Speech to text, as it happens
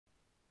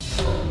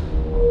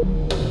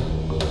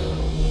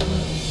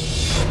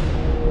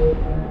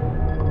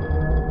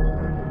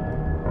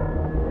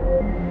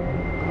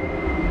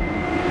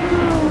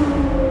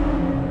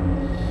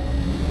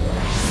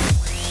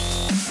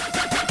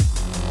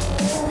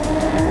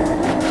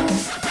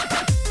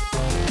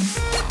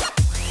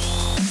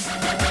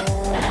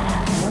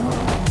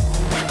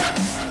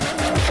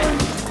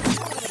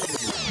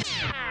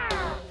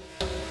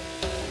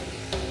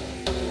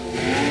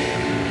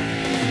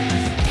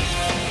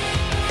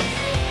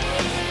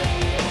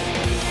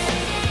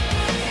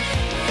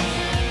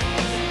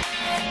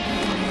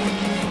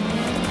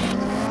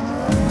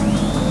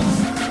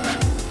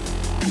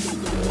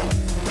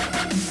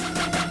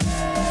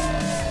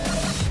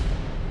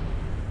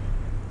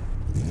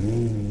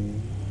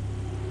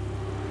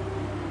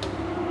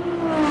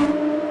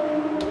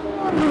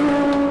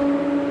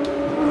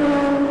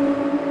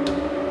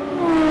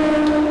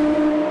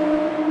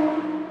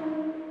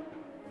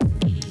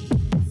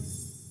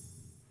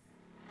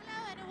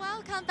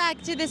back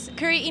to this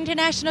Korea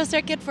International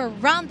Circuit for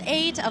round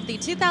 8 of the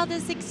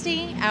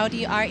 2016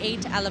 Audi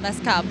R8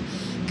 LMS Cup.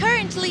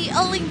 Currently,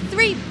 only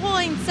 3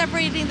 points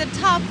separating the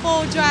top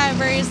 4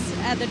 drivers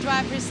at the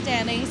driver's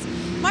standings.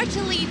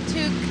 Martin Lee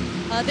took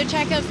the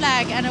checkered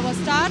flag and it will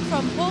start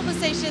from pole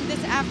position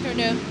this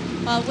afternoon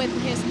with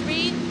his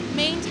 3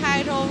 main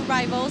title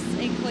rivals,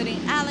 including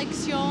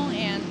Alex Young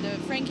and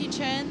Frankie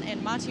Chen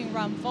and Martin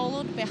Ram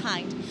followed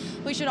behind.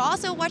 We should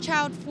also watch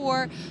out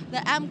for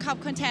the M Cup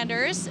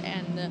contenders,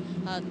 and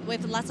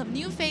with lots of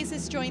new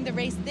faces joining the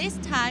race this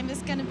time,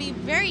 it's going to be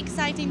very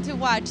exciting to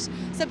watch.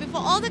 So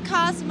before all the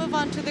cars move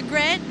on to the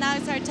grid, now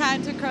it's our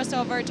time to cross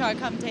over to our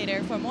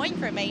commentator for more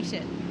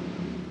information.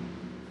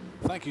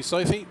 Thank you,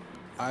 Sophie.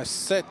 I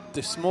said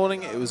this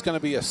morning it was going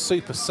to be a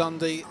super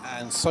Sunday,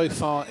 and so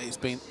far it's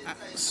been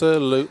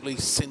absolutely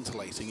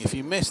scintillating. If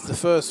you missed the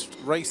first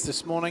race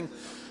this morning,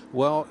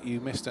 well, you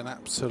missed an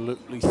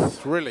absolutely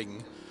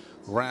thrilling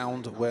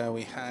round where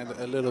we had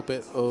a little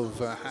bit of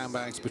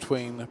handbags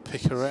between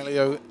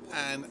Picciarello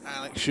and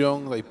Alex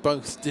Young. They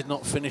both did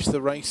not finish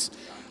the race.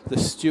 The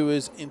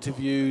stewards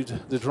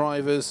interviewed the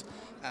drivers,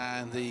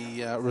 and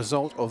the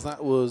result of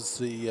that was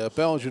the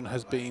Belgian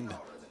has been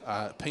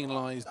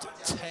penalised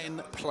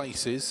 10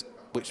 places,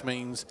 which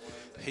means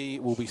he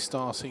will be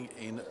starting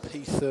in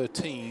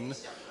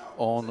P13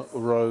 on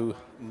row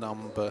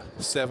number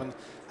 7.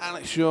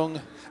 Alex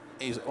Young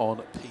is on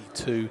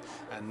P2,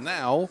 and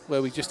now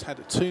where we just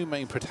had 2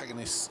 main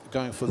protagonists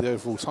going for the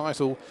overall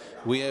title,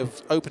 we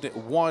have opened it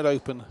wide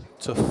open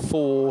to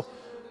 4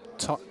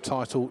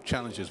 title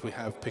challengers. We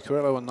have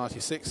Picciarello on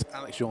 96,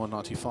 Alex Young on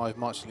 95,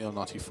 Martin Lee on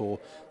 94,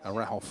 and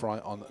Rahul Fry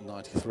on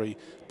 93.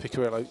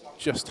 Picciarello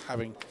just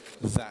having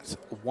that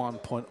 1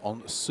 point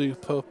on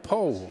super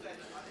pole.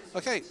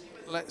 Okay,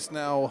 let's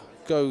now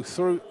go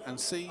through and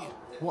see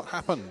what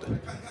happened.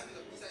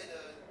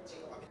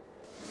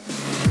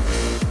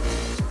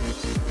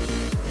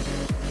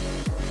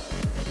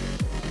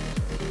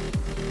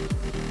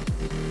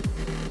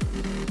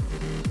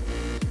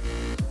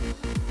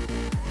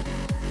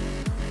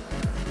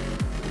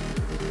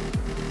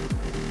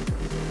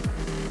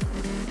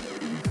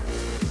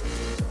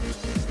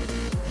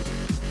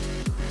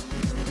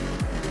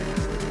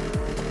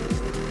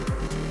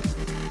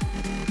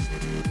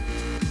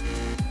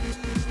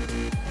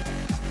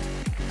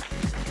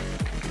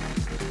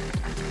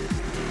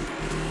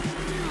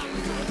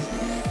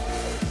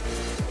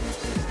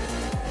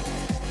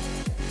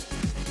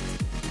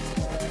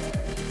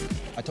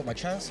 I took my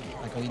chance,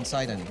 I go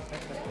inside and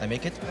I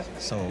make it,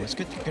 so it's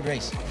good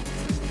race.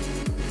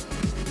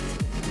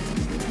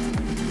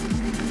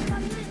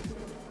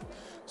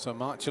 So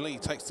Martin Lee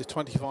takes the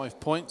 25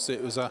 points.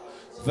 It was a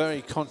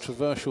very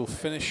controversial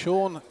finish,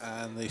 Sean,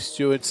 and the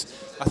stewards,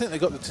 I think they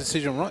got the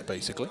decision right,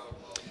 basically.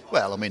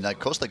 Well, I mean, of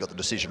course they got the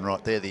decision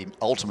right. They're the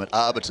ultimate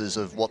arbiters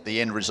of what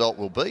the end result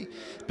will be.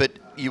 But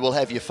you will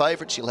have your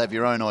favourites, you'll have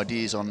your own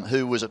ideas on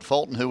who was at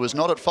fault and who was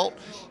not at fault.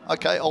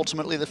 Okay,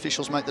 ultimately the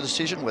officials make the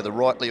decision, whether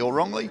rightly or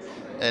wrongly,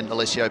 and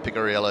Alessio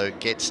Picciarello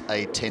gets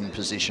a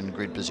 10-position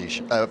grid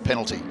position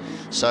penalty.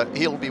 So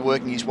he'll be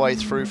working his way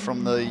through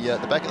from the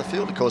back of the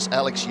field. Of course,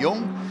 Alex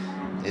Young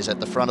is at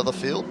the front of the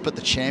field, but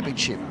the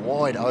championship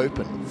wide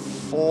open.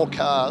 4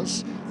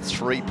 cars,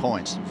 3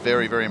 points.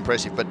 Very, very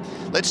impressive. But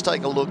let's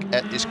take a look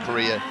at this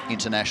Korea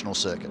International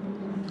Circuit.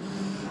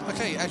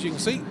 Okay, as you can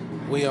see,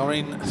 we are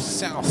in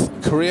South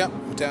Korea,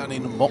 down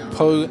in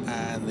Mokpo,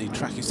 and the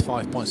track is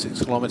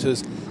 5.6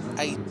 kilometers,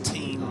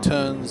 18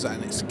 turns,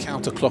 and it's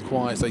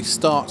counterclockwise. They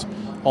start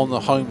on the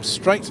home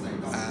straight,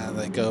 and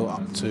they go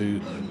up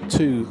to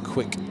 2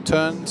 quick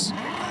turns,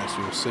 as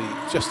you'll see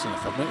just in a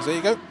couple of minutes. There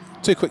you go.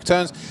 2 quick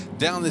turns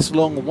down this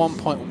long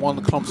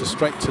 1.1 kilometre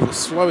straight to the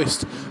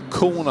slowest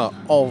corner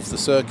of the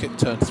circuit,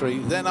 turn 3,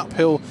 then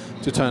uphill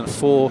to turn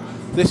 4.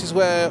 This is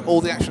where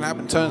all the action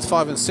happened, turns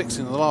 5 and 6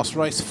 in the last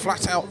race,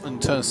 flat out in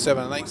turns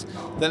 7 and 8.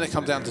 Then they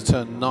come down to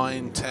turn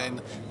 9,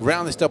 10,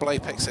 round this double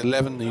apex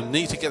 11. You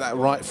need to get that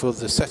right for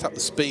the set up the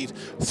speed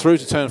through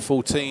to turn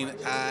 14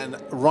 and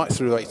right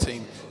through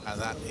 18,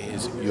 and that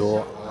is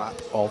your lap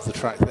of the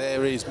track.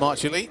 There is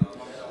Martin Lee,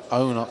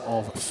 owner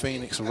of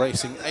Phoenix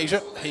Racing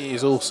Asia. He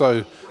is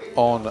also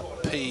on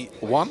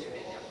P1.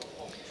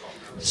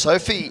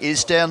 Sophie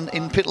is down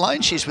in pit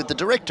lane. She's with the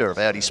director of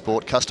Audi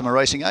Sport Customer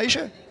Racing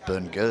Asia,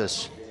 Bernd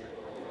Gers.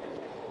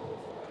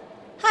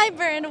 Hi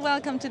Bernd,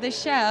 welcome to the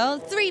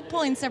show. 3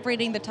 points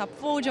separating the top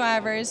 4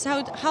 drivers.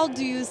 How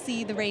do you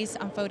see the race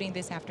unfolding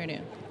this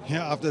afternoon?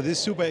 Yeah, after this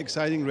super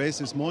exciting race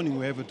this morning,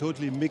 we have a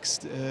totally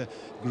mixed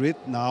grid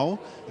now.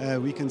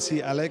 We can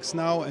see Alex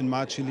now and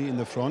Marci Lee in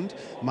the front.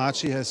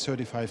 Marci has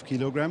 35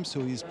 kilograms,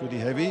 so he's pretty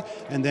heavy.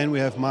 And then we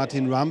have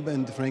Martin Ramp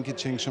and Frankie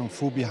Cheng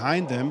Fu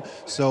behind them.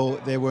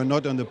 So they were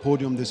not on the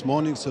podium this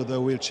morning, so they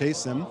will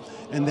chase them.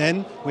 And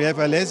then we have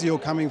Alessio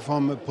coming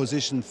from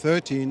position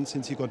 13,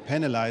 since he got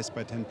penalized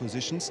by 10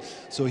 positions.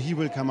 So he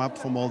will come up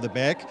from all the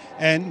back.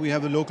 And we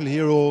have a local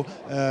hero,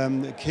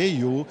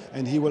 KU,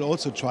 and he will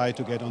also try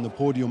to get on the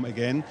podium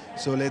again.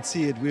 So let's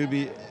see, it will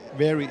be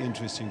very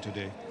interesting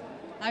today.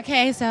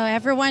 Okay, so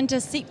everyone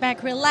just sit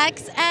back,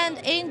 relax, and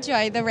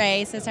enjoy the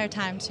race. It's our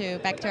time to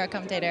back to our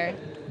commentator.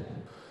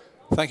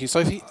 Thank you,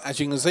 Sophie. As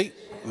you can see,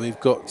 we've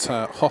got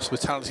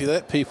hospitality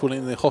there, people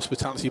in the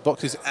hospitality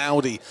boxes.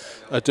 Audi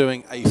are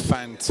doing a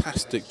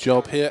fantastic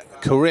job here.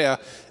 Korea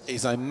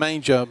is a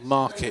major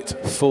market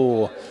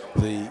for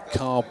the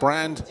car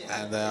brand,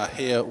 and they are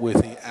here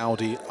with the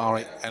Audi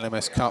R8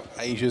 LMS Cup,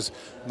 Asia's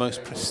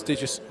most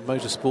prestigious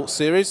motorsport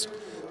series.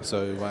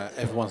 So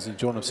everyone's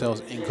enjoying themselves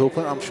in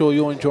corporate. I'm sure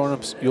you're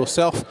enjoying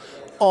yourself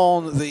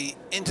on the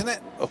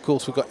internet. Of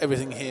course, we've got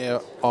everything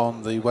here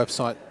on the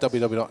website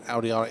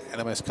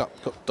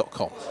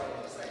www.audi-lmscup.com.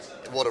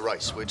 What a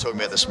race we're talking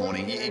about this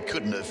morning. You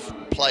couldn't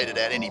have played it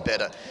out any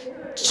better.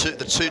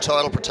 The two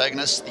title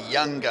protagonists, the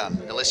young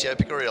gun, Alessio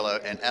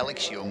Piccirillo and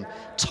Alex Young,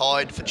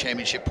 tied for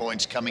championship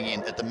points coming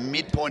in at the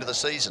midpoint of the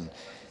season.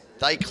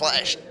 They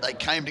clashed, they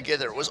came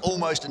together. It was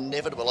almost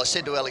inevitable. I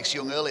said to Alex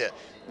Young earlier,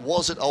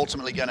 was it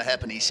ultimately going to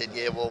happen? He said,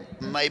 yeah, well,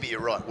 maybe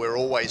you're right. We're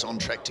always on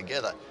track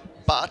together.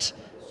 But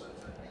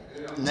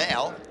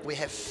now we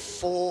have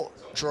 4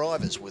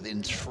 drivers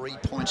within 3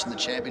 points in the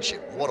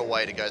championship. What a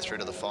way to go through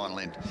to the final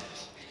end.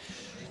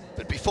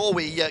 But before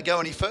we go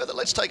any further,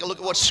 let's take a look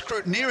at what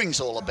scrutineering's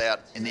all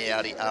about in the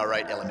Audi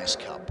R8 LMS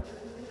Cup.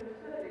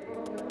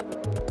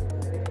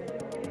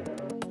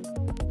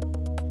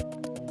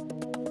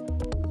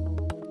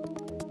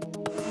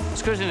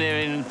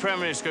 Scrutineering,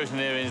 primary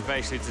scrutineering is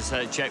basically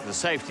to check the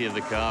safety of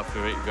the car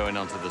for it going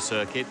onto the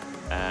circuit,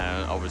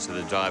 and obviously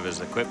the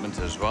driver's equipment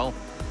as well.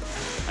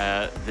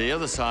 The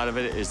other side of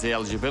it is the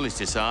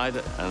eligibility side,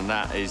 and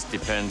that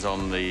depends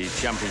on the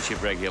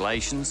championship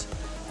regulations.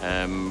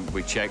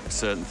 We check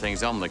certain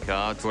things on the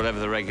car, whatever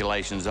the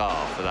regulations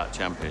are for that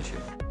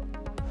championship.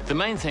 The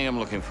main thing I'm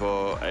looking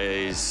for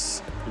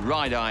is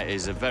ride height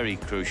is very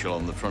crucial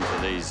on the front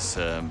of these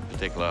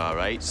particular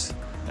R8s.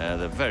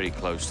 They're very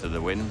close to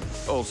the wind.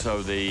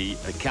 Also the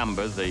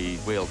camber, the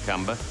wheel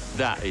camber,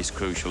 that is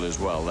crucial as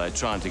well. They're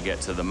trying to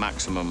get to the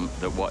maximum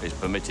that what is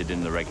permitted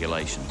in the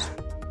regulations.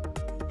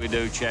 We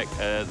do check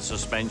the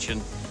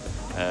suspension,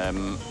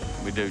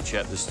 we do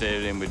check the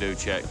steering, we do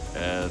check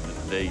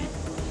the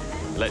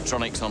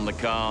electronics on the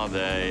car, all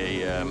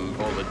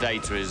the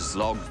data is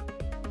logged,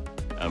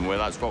 and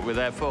that's what we're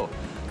there for,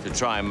 to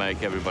try and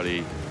make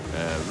everybody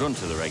run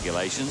to the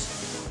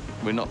regulations.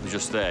 We're not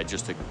just there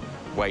just to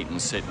wait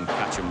and sit and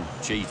catch them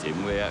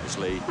cheating. We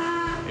actually,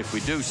 if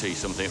we do see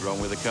something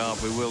wrong with the car,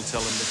 we will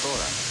tell them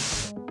beforehand.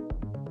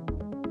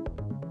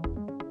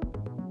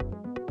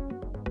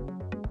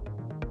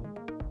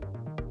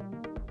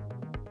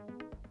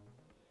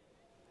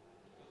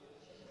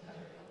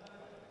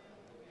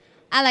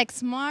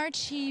 Alex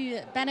March, he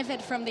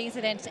benefited from the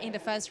incident in the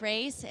first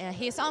race.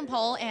 He's on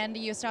pole and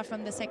you start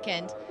from the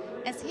second.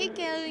 Is he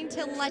going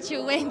to let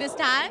you win this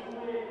time?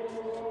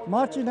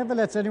 March never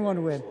lets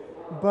anyone win,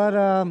 but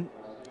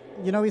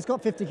you know, he's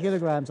got 50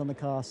 kilograms on the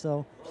car,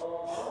 so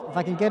if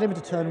I can get him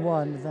to turn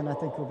 1, then I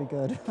think we'll be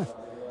good.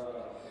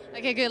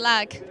 Okay, good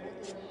luck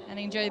and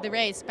enjoy the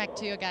race. Back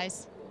to you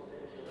guys.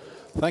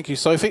 Thank you,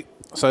 Sophie.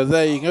 So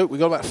there you go. We've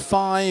got about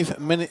 5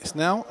 minutes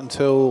now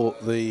until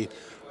the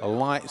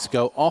lights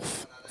go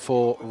off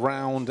for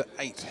round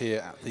 8 here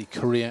at the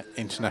Korea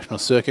International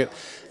Circuit.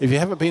 If you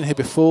haven't been here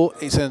before,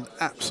 it's an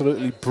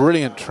absolutely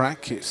brilliant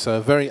track. It's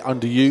very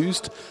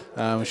underused.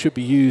 It should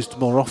be used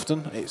more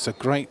often. It's a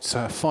great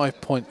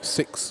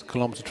 5.6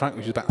 kilometre track,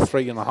 which is about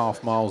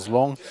 3.5 miles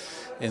long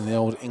in the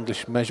old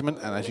English measurement.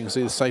 And as you can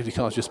see, the safety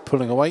car is just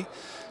pulling away.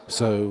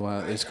 So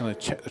it's going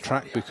to check the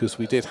track, because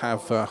we did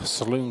have a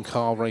saloon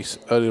car race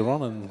earlier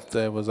on and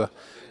there was a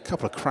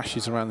couple of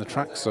crashes around the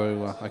track.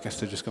 So I guess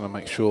they're just going to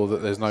make sure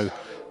that there's no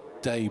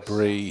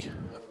debris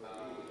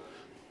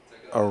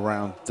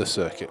around the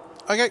circuit.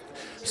 Okay,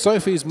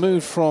 Sophie's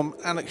moved from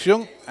Alex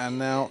Young and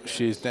now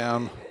she's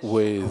down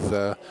with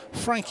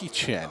Frankie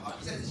Chen.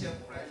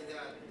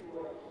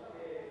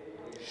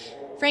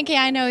 Frankie,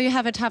 I know you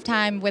have a tough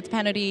time with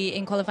penalty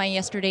in qualifying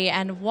yesterday,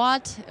 and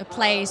what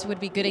place would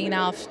be good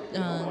enough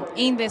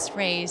in this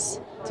race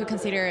to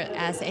consider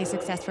as a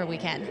successful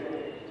weekend?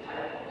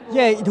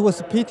 Yeah, it was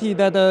a pity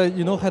that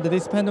had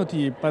this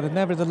penalty, but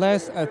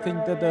nevertheless, I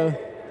think that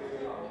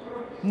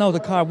now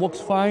the car works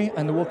fine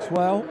and works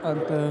well,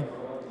 and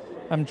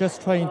I'm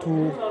just trying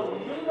to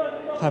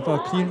have a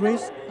clean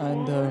race.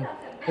 And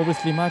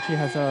obviously, Machi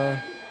has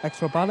a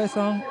extra ballast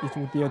on; it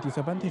would be a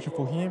disadvantage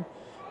for him.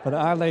 But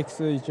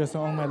Alex is just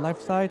on my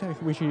left side,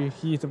 which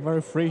he is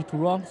very free to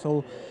run.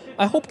 So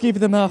I hope give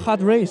them a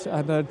hard race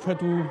and try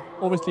to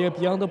obviously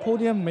be on the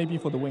podium, maybe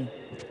for the win.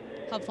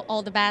 Hope for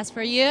all the best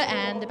for you,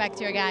 and back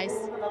to your guys.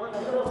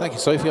 Thank you,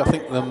 Sophie. I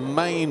think the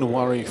main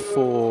worry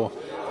for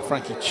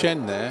Frankie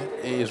Chen there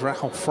is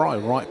Rahul Fry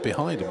right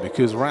behind him,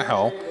 because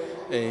Rahul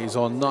is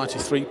on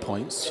 93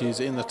 points. She's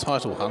in the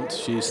title hunt.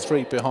 She's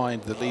 3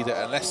 behind the leader,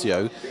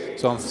 Alessio.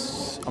 So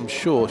I'm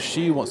sure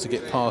she wants to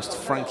get past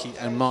Frankie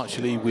and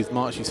Marchie with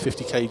Marchie's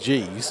 50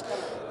 kgs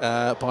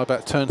by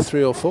about turn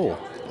 3 or 4.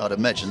 I'd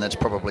imagine that's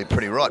probably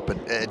pretty right.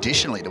 But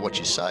additionally to what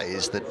you say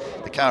is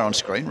that the car on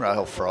screen,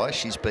 Rahel Fry,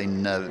 she's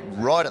been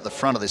right at the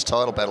front of this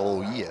title battle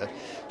all year.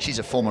 She's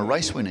a former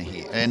race winner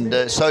here.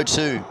 And so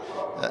too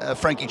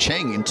Frankie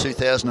Cheng in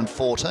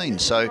 2014.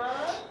 So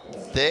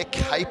they're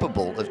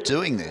capable of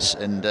doing this.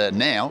 And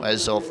now,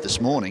 as of this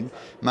morning,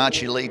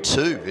 Marchie Lee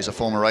too is a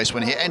former race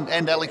winner here.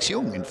 And Alex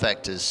Young, in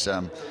fact, has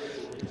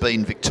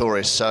been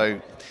victorious.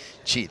 So,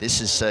 gee, this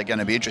is going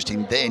to be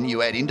interesting. Then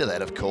you add into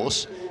that, of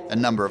course, a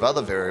number of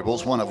other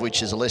variables, one of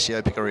which is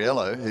Alessio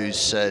Picariello,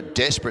 who's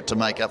desperate to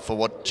make up for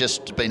what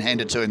just been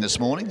handed to him this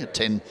morning, a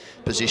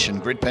 10-position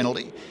grid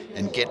penalty,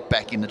 and get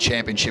back in the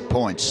championship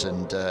points.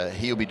 And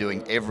he'll be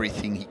doing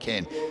everything he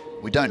can.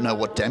 We don't know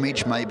what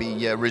damage may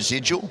be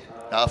residual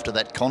after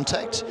that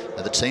contact.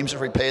 The teams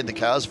have repaired the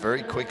cars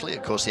very quickly.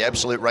 Of course, the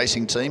Absolute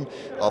Racing team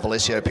of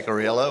Alessio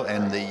Picariello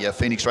and the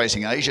Phoenix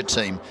Racing Asia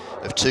team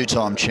of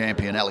two-time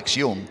champion Alex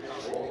Young.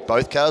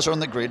 Both cars are on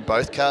the grid.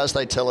 Both cars,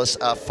 they tell us,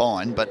 are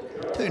fine, but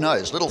who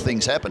knows? Little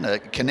things happen. A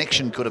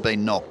connection could have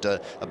been knocked. A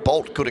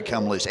bolt could have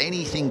come loose.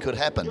 Anything could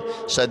happen.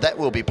 So that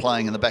will be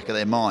playing in the back of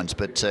their minds.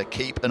 But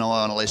keep an eye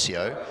on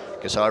Alessio,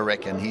 because I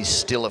reckon he's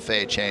still a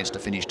fair chance to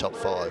finish top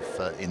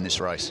 5 in this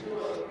race.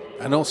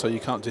 And also, you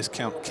can't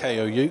discount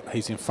KOU.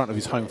 He's in front of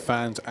his home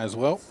fans as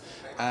well.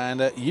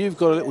 And you've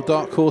got a little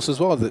dark horse as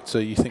well that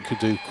you think could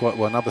do quite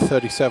well, number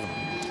 37.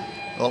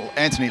 Well,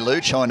 Anthony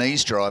Liu,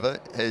 Chinese driver,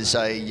 is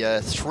a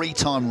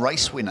 3-time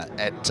race winner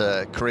at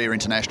Korea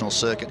International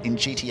Circuit in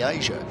GT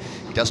Asia.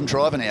 He doesn't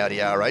drive an Audi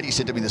R8. He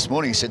said to me this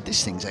morning, he said,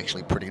 this thing's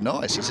actually pretty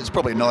nice. He said, it's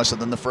probably nicer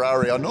than the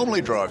Ferrari I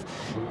normally drive.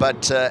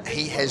 But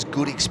he has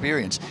good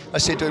experience. I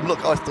said to him,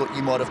 look, I thought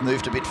you might have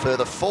moved a bit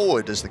further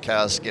forward as the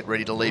cars get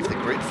ready to leave the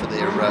grid for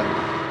their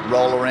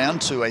roll around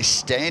to a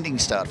standing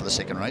start for the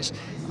second race.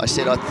 I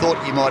said, I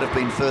thought you might have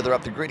been further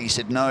up the grid. He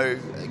said, no,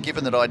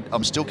 given that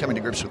I'm still coming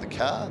to grips with the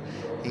car.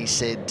 He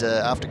said,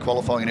 after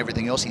qualifying and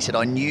everything else, he said,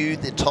 I knew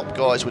the top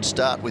guys would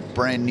start with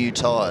brand new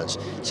tyres.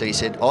 So he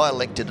said, I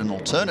elected an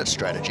alternate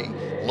strategy,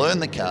 learn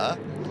the car,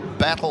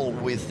 battle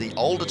with the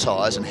older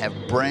tyres and have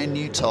brand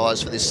new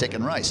tyres for this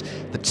second race.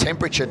 The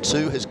temperature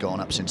too has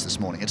gone up since this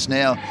morning. It's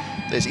now,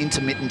 there's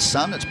intermittent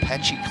sun, it's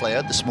patchy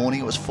cloud. This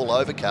morning it was full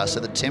overcast, so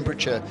the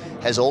temperature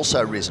has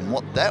also risen.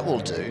 What that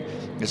will do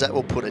is that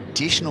will put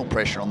additional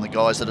pressure on the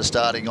guys that are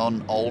starting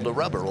on older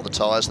rubber or the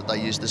tyres that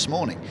they used this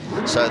morning.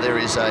 So there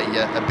is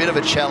a bit of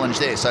a challenge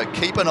there. So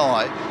keep an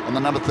eye on the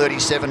number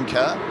 37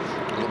 car.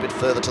 A little bit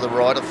further to the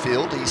right of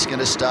field. He's going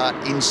to start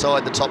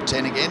inside the top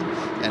 10 again,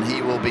 and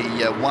he will be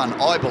one,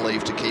 I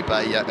believe, to keep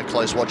a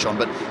close watch on.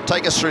 But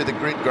take us through the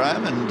grid,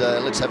 Graham, and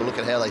let's have a look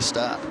at how they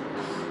start.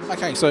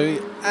 Okay, so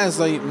as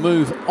they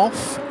move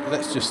off,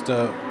 let's just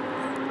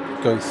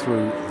go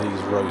through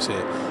these rows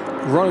here.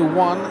 Row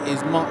 1 is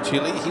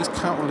Marchie Lee. He's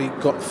currently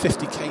got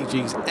 50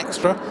 kgs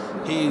extra.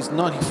 He is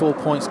 94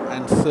 points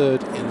and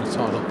third in the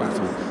title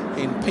battle.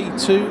 In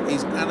P2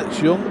 is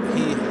Alex Young.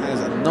 He has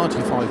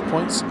 95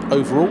 points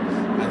overall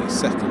and he's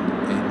second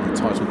in the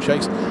title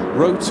chase.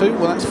 Row 2,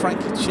 well, that's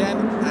Frankie Chen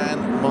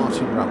and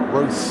Martin Rupp.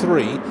 Row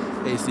 3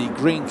 is the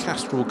green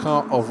Castrol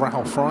car of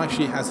Rahel Fry.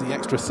 She has the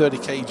extra 30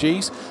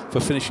 kgs for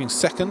finishing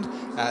second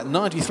at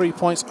 93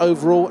 points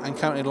overall and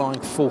currently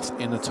lying fourth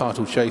in the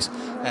title chase.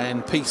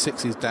 And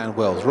P6 is Dan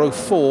Wells. Row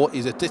 4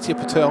 is Aditya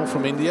Patel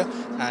from India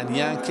and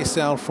Jan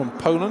Kisel from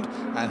Poland,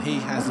 and he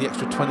has the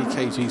extra 20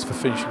 kgs for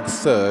finishing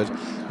third.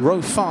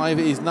 Row 5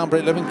 is number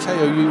 11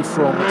 KOU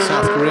from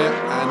South Korea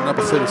and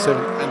number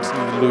 37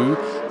 Anthony Liu.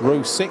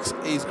 Row 6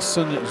 is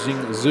Sun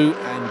Jing Zhu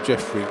and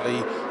Jeffrey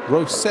Lee.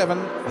 Row 7,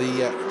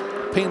 the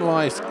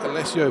penalised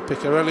Alessio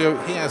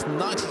Picariello. He has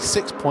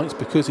 96 points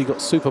because he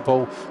got Super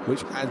Bowl,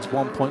 which adds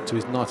 1 point to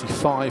his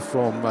 95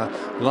 from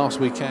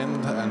last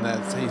weekend,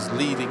 and he's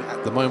leading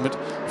at the moment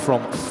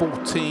from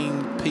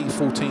 14.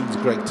 P14's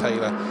Greg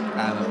Taylor,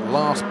 and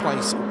last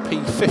place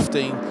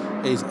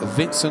P15 is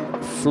Vincent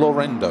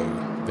Florendo,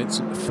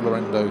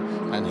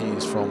 and he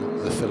is from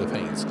the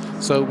Philippines.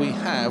 So we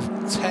have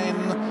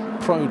 10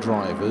 pro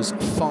drivers,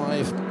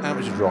 5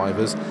 amateur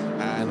drivers,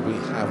 and we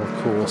have,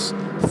 of course,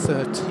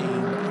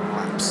 13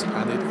 laps,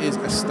 and it is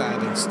a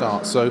standing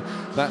start. So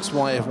that's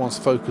why everyone's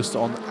focused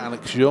on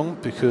Alex Young,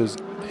 because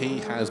he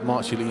has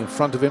Marchie Lee in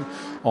front of him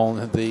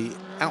on the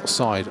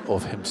outside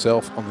of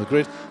himself on the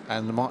grid,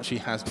 and Marchie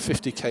has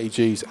 50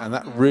 kgs, and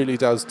that really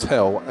does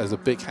tell as a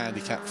big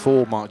handicap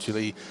for Marchie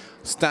Lee.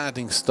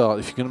 Standing start,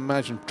 if you can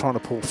imagine trying to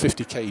pull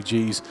 50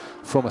 kgs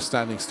from a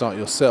standing start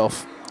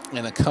yourself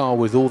in a car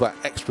with all that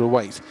extra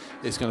weight,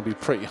 it's going to be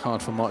pretty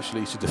hard for Marchie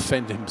Lee to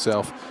defend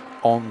himself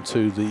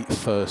onto the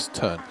first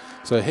turn.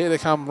 So here they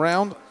come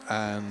round,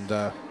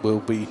 and we'll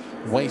be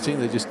waiting.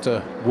 They're just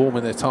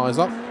warming their tyres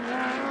up,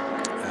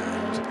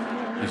 and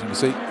as you can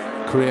see,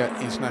 Korea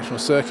International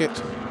Circuit,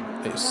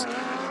 it's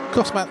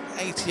cost about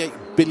 88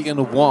 billion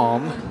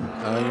won.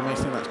 You may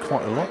think that's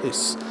quite a lot.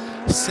 It's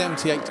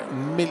 $78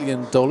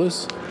 million,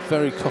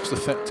 very cost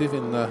effective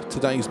in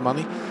today's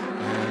money.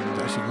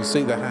 And as you can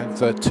see, they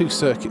had 2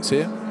 circuits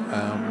here.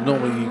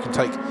 Normally you can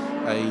take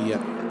a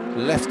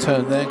left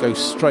turn there,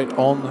 goes straight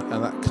on,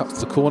 and that cuts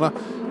the corner.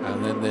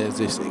 And then there's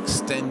this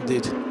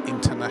extended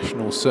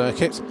international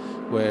circuit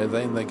where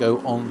then they go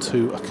on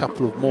to a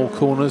couple of more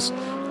corners.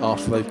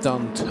 After they've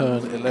done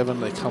turn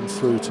 11, they come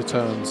through to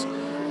turns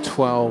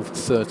 12,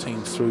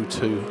 13 through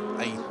to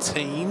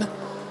 18,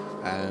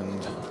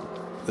 and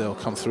they'll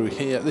come through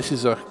here. This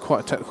is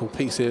quite a technical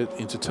piece here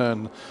into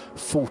turn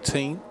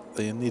 14.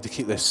 They need to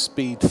keep their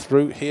speed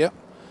through here,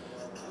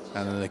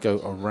 and then they go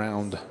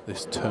around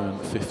this turn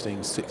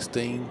 15,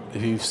 16.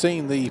 If you've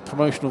seen the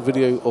promotional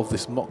video of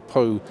this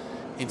Mokpo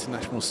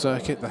International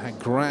Circuit, they had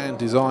grand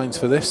designs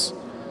for this.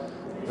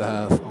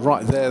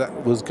 Right there,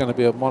 that was going to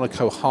be a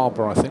Monaco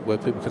harbour, I think, where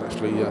people could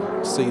actually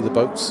see the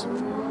boats,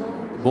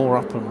 moor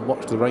up and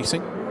watch the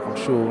racing. I'm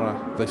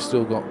sure they've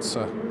still got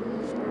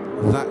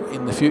that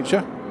in the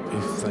future,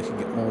 if they can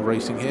get more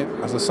racing here.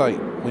 As I say,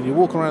 when you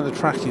walk around the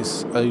track,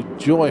 it's a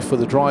joy for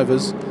the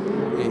drivers.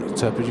 It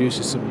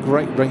produces some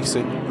great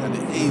racing, and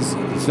it is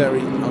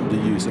very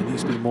underused. There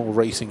needs to be more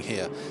racing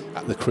here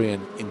at the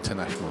Korean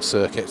International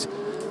Circuit.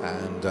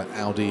 And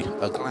Audi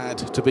are glad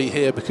to be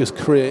here because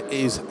Korea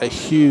is a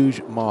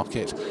huge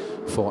market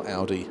for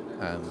Audi,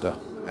 and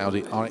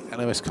Audi R8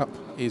 LMS Cup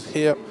is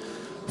here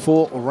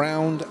for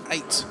round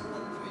 8,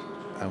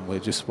 and we're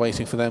just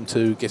waiting for them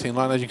to get in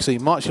line. As you can see,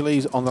 Marchi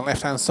Lee's on the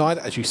left hand side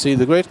as you see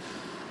the grid,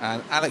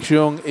 and Alex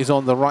Young is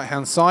on the right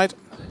hand side,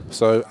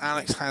 so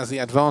Alex has the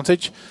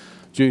advantage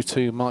due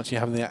to Marchi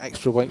having the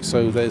extra weight.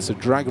 So there's a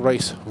drag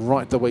race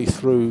right the way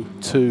through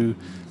to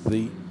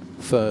the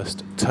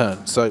first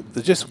turn. So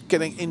they're just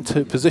getting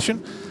into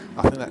position.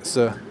 I think that's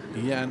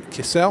Jan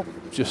Kissel,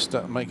 just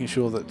making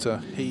sure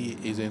that he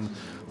is in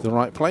the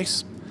right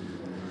place.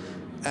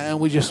 And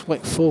we just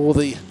wait for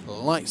the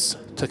lights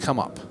to come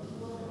up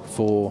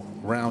for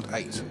round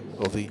 8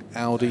 of the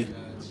Audi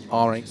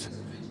R8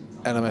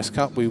 LMS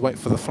Cup. We wait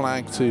for the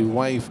flag to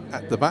wave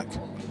at the back.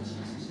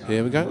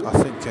 Here we go. I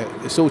think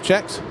it's all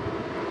checked.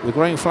 The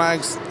green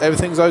flags,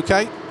 everything's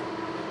okay.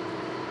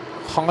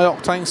 High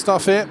octane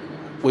stuff here.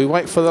 We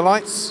wait for the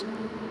lights.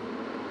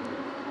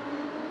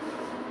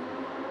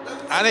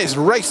 And it's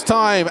race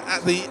time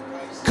at the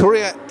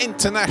Korea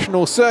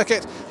International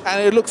Circuit,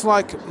 and it looks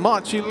like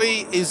Marchi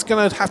Lee is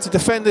going to have to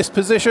defend this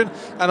position,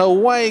 and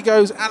away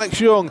goes Alex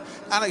Young.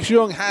 Alex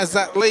Young has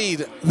that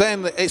lead.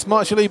 Then it's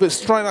Marchi Lee, but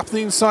straight up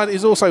the inside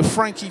is also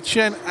Frankie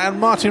Chen and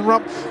Martin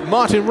Rump.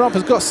 Martin Rump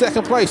has got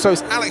second place, so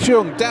it's Alex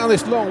Young down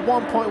this long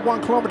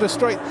 1.1 kilometre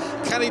straight.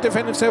 Can he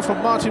defend himself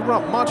from Martin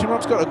Rump? Martin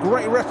Rump's got a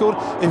great record.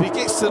 If he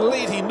gets to the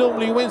lead, he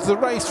normally wins the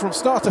race from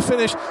start to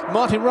finish.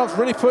 Martin Rump's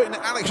really putting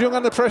Alex Young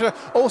under pressure.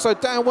 Also,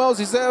 Dan Wells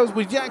is there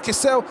with Jan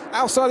Kissel.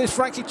 Outside is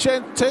Frankie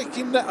Chen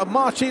taking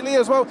Marchi Lee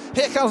as well.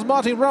 Here comes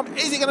Martin Rump.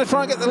 Is he going to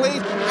try and get the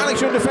lead? Alex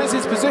Young defends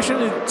his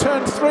position in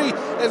turn 3.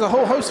 There's a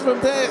whole host of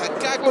them there, a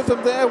gaggle of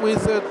them there,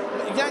 with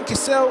Jan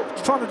Kissel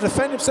trying to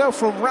defend himself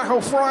from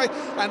Rahul Fry,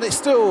 and it's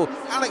still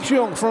Alex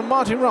Young from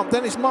Martin Rump.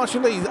 Then it's Marchi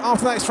Lee.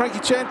 After that, it's Frankie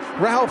Chen,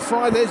 Rahul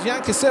Fry. There's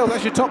Jan Kissel.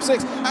 That's your top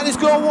 6, and it's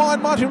gone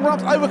wide. Martin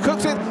Rump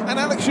overcooks it, and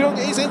Alex Young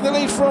is in the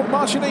lead from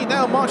Marchi Lee.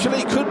 Now Marchi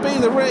Lee could be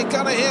the rear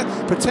gunner here,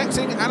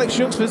 protecting Alex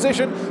Young's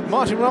position.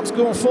 Martin Rump's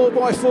gone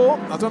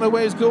 4x4. I don't know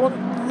where he's gone,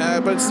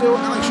 but it's still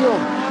Alex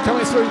Young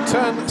coming through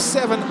turn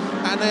 7,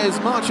 and there's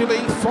Marchi Lee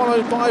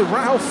followed by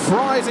Rahul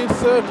Fry's in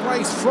 3rd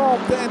place. From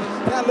then,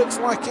 that looks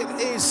like it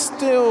is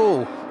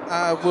still,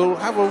 we'll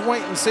have a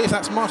wait and see if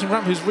that's Martin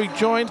Rump who's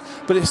rejoined,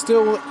 but it's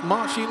still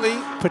Marchi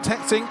Lee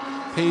protecting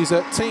his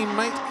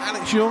teammate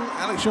Alex Young.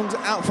 Alex Young's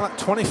out for that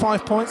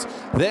 25 points.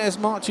 There's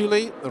Marchi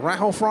Lee.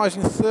 Rahul Fry's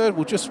in 3rd.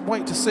 We'll just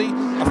wait to see.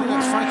 I think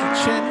that's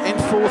Frankie Chen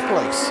in 4th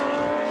place.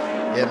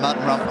 Yeah,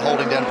 Martin Rump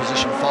holding down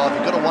position 5.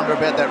 You've got to wonder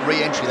about that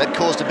re-entry. That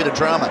caused a bit of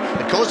drama.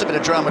 It caused a bit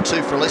of drama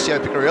too for Alessio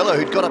Picariello,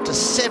 who'd got up to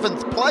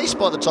 7th place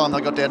by the time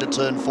they got down to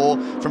turn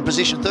 4 from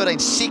position 13.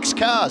 6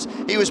 cars.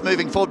 He was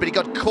moving forward, but he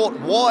got caught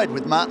wide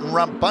with Martin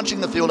Rump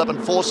bunching the field up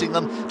and forcing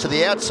them to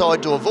the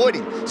outside to avoid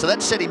him. So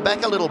that set him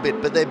back a little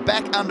bit, but they're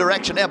back under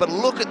action now. But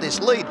look at this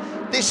lead.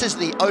 This is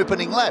the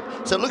opening lap.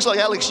 So it looks like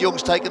Alex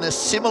Young's taken a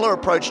similar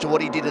approach to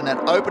what he did in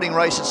that opening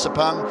race at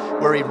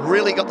Sepang, where he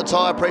really got the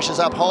tyre pressures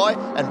up high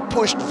and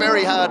pushed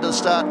very hard to the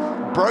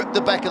start, broke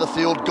the back of the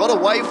field, got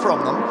away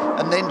from them,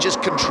 and then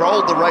just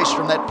controlled the race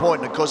from that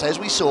point. And of course, as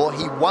we saw,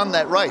 he won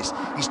that race.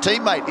 His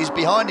teammate is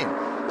behind him.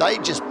 They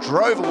just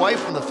drove away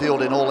from the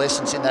field in all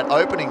essence in that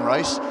opening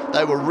race.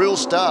 They were real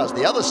stars.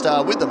 The other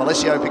star with them,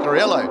 Alessio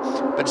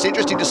Picariello. But it's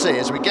interesting to see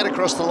as we get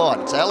across the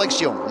line. It's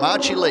Alex Young,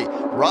 Marchi Lee,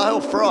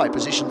 Rahul Fry,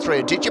 position 3.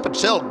 Aditya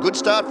Patel, good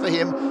start for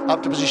him,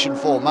 up to position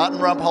 4. Martin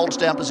Rump holds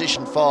down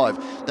position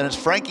 5. Then it's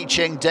Frankie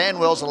Cheng, Dan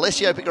Wells,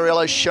 Alessio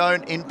Picariello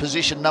shown in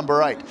position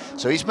number 8.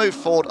 So he's moved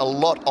forward a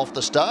lot off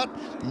the start.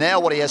 Now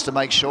what he has to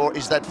make sure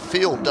is that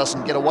field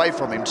doesn't get away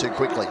from him too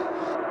quickly.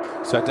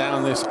 So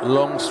down this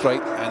long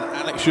straight, and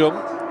Alex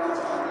Young,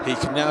 he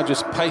can now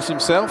just pace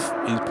himself.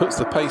 He puts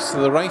the pace to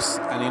the race,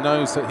 and he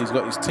knows that he's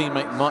got his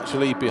teammate Marchi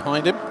Lee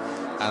behind him.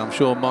 And I'm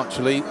sure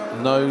Marchi Lee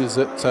knows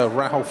that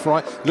Rahul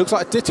Fry, looks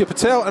like Aditya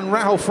Patel and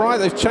Rahul Fry,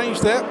 they've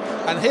changed there.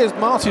 And here's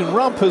Martin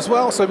Rump as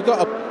well. So we've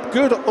got a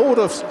good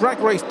order of drag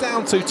race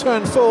down to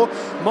turn 4.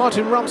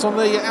 Martin Rump's on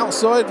the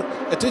outside,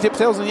 Aditya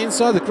Patel's on the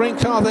inside. The green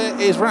car there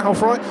is Rahul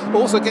Fry.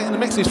 Also getting the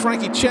mix is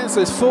Frankie Chen. So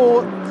there's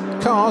 4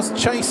 cars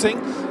chasing,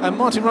 and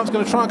Martin Rump's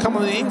going to try and come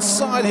on the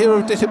inside here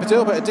of Aditya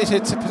Patel, but Aditya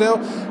Patel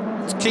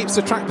keeps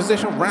the track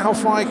position. Rahul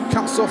Fry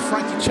cuts off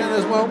Frankie Chen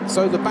as well.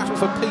 So the battle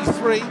for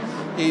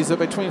P3 is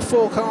between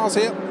 4 cars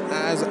here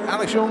as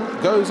Alex Young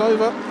goes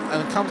over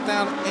and comes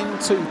down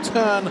into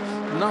turn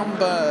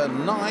number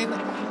 9,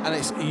 and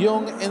it's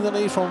Young in the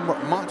lead from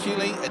Marchi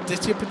Lee,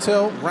 Aditya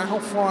Patel,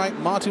 Rahul Fry,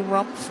 Martin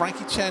Rump,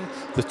 Frankie Chen.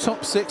 The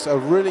top 6 are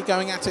really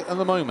going at it at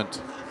the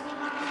moment.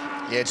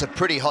 Yeah, it's a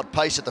pretty hot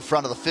pace at the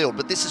front of the field,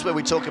 but this is where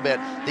we talk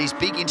about these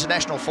big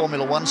international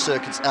Formula One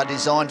circuits are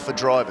designed for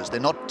drivers. They're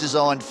not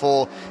designed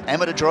for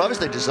amateur drivers,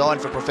 they're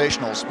designed for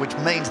professionals, which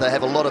means they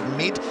have a lot of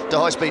mid to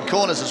high-speed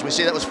corners. As we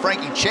see, that was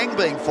Frankie Chen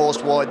being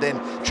forced wide,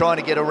 then trying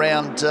to get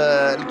around,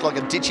 looked like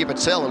Aditya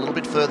Patel a little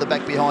bit further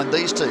back behind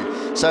these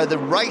two. So the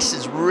race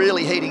is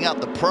really heating up.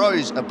 The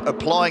pros are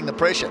applying the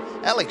pressure.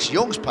 Alex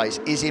Young's pace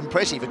is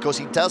impressive because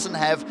he doesn't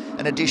have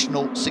an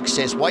additional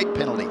success weight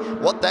penalty.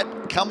 What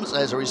that comes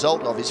as a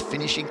result of is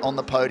finishing on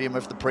the podium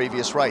of the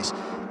previous race.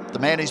 The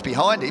man who's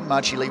behind him,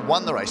 Marchi Lee,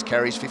 won the race,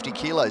 carries 50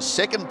 kilos.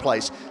 Second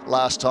place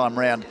last time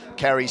round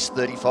carries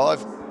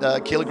 35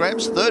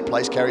 kilograms. Third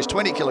place carries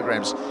 20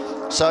 kilograms.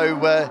 So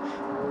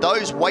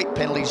those weight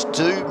penalties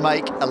do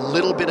make a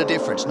little bit of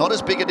difference. Not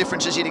as big a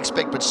difference as you'd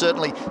expect, but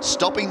certainly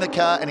stopping the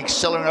car and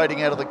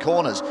accelerating out of the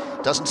corners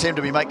doesn't seem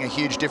to be making a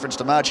huge difference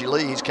to Marchi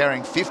Lee. He's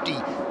carrying 50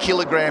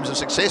 kilograms of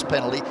success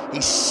penalty.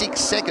 He's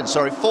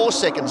 4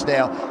 seconds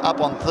now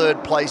up on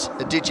third place,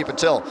 Aditya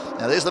Patel.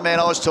 Now there's the man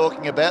I was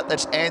talking about.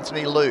 That's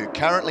Anthony Liu,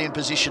 currently in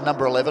position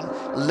number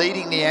 11,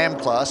 leading the AM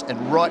class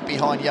and right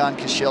behind Jan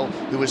Kischel,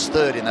 who was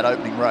third in that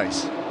opening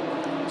race.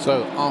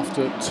 So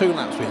after 2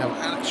 laps, we have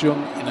Alex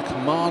Young in a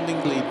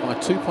commanding lead by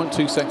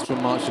 2.2 seconds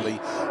from Marchi Lee.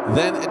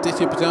 Then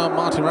Aditya Patel,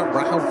 Martin Rump,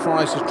 Rahul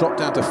Fry has dropped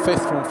down to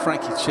 5th from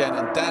Frankie Chen,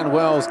 and Dan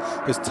Wells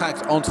has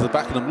tagged onto the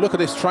back of them. Look at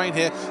this train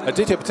here.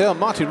 Aditya Patel,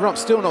 Martin Rump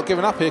still not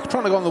giving up here,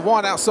 trying to go on the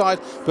wide outside,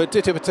 but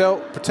Aditya Patel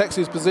protects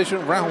his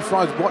position. Rahul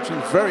Fry is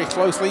watching very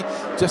closely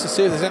just to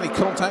see if there's any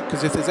contact,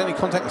 because if there's any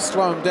contact, it'll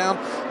slow him down.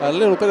 A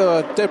little bit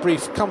of a debris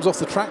comes off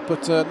the track,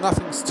 but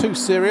nothing's too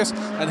serious.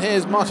 And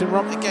here's Martin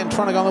Rump again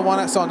trying to go on the wide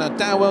outside. Now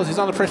Dan Wells is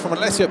under pressure from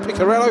Alessio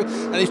Piccarello,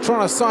 and he's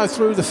trying to scythe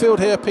through the field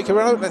here.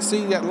 Piccarello, let's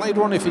see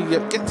later on if he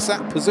gets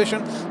that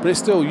position, but it's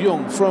still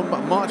Young from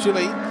Marchi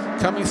Lee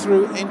coming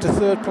through into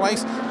 3rd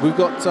place. We've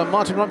got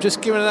Martin Rump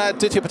just giving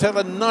Aditya Patel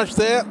a nudge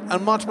there,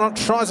 and Martin Rump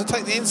tries to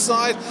take the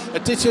inside.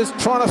 Aditya's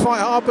trying to fight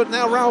hard, but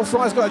now Rahul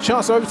Fry's got a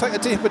chance to overtake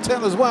Aditya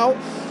Patel as well.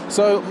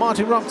 So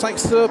Martin Rump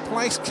takes 3rd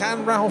place.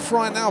 Can Rahul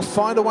Fry now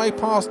find a way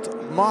past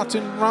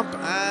Martin Rump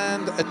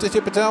and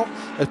Aditya Patel?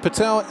 As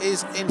Patel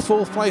is in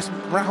 4th place,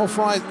 Rahul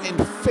Fry is in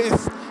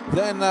 5th.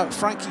 Then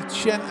Frankie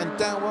Chen and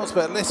Dan Wells,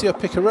 but Alessio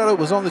Piccarello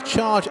was on the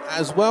charge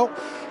as well.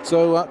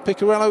 So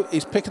Piccarello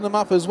is picking them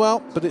up as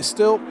well, but it's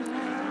still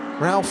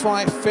Rahul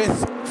Fry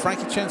 5th,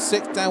 Frankie Chen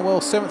 6th, Dan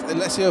Wells 7th,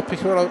 Alessio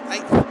Piccarello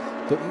 8th.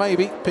 But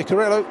maybe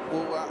Piccarello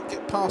will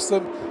get past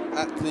them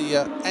at the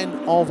end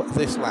of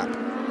this lap.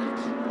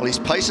 Well, his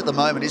pace at the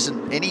moment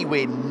isn't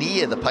anywhere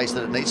near the pace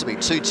that it needs to be,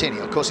 2:10.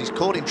 Of course, he's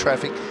caught in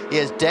traffic. He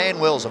has Dan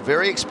Wells, a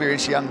very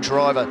experienced young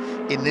driver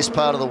in this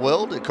part of the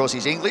world. Of course,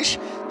 he's English.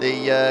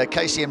 The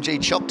KCMG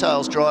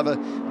Choptails driver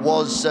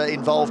was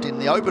involved in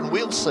the open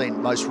wheel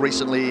scene most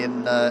recently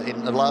in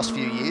the last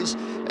few years.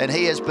 And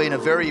he has been a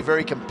very,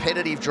 very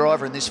competitive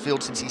driver in this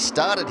field since he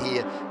started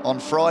here on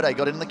Friday.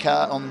 Got in the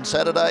car on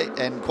Saturday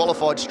and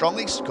qualified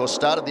strongly. Of course,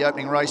 started the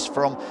opening race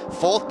from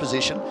 4th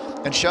position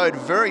and showed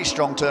very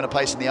strong turn of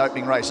pace in the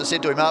opening race. I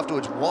said to him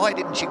afterwards, why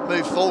didn't you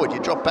move forward? You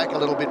dropped back a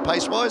little bit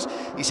pace-wise.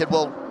 He said,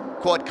 well,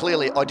 quite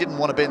clearly, I didn't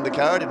want to bend the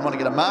car. I didn't want to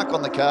get a mark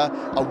on the car.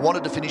 I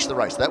wanted to finish the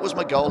race. That was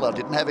my goal. I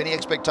didn't have any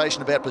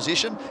expectation about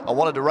position. I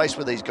wanted to race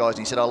with these guys. And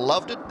he said, I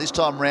loved it. This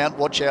time round,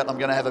 watch out, I'm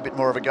going to have a bit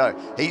more of a go.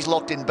 He's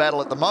locked in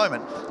battle at the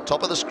moment.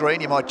 Top of the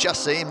screen, you might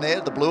just see him there,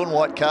 the blue and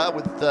white car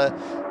with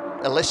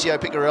Alessio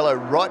Piccarello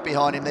right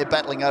behind him. They're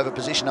battling over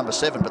position number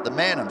 7, but the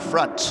man in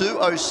front,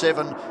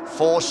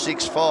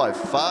 2:07.465,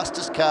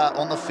 fastest car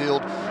on the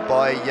field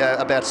by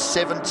about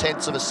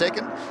 7/10 of a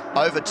second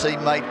over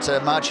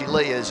teammate Marchi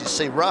Lee. As you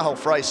see, Rahul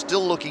Fry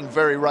still looking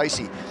very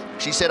racy.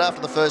 She said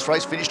after the first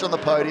race, finished on the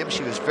podium,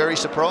 she was very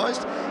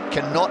surprised.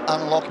 Cannot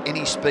unlock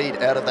any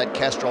speed out of that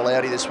Castrol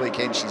Audi this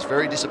weekend. She's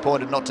very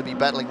disappointed not to be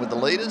battling with the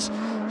leaders.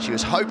 She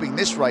was hoping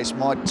this race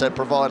might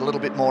provide a little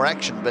bit more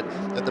action, but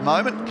at the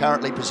moment,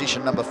 currently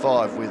position number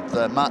 5 with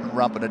Martin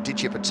Rump and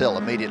Aditya Patel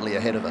immediately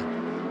ahead of her.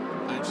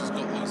 And she's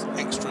got those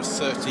extra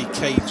 30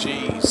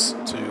 kgs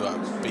to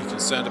be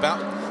concerned about,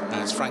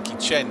 as Frankie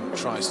Chen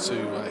tries to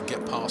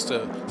get past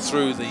her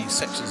through the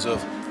sections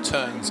of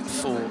turns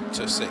 4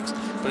 to 6.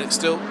 But it's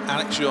still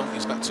Alex Young.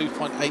 He's about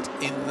 2.8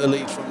 in the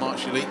lead from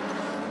Marchi Lee.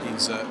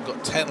 He's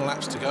got 10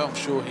 laps to go. I'm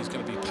sure he's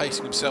going to be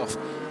pacing himself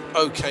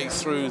okay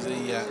through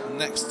the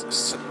next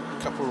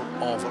couple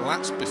of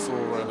laps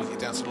before we get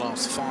down to the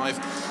last 5.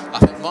 I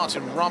think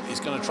Martin Rump is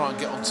going to try and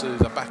get onto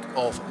the back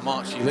of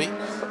Marchi Lee,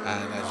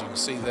 and as you can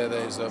see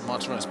there's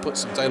Martin Rump has put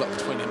some daylight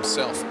between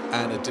himself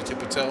and Aditya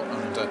Patel,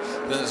 and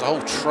then there's a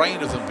whole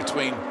train of them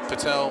between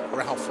Patel,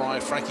 Rahul Fry,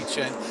 Frankie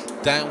Chen,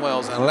 Dan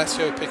Wells and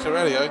Alessio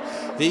Piccirillo.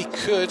 He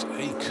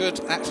could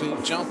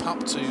actually jump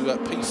up to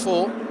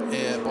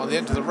P4 by the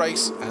end of the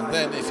race, and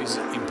then if he's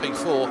in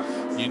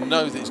P4, you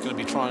know that he's going to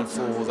be trying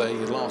for the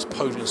last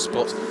podium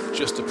spot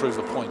just to prove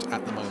a point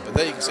at the moment. But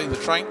there you can see the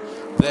train.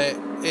 There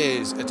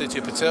is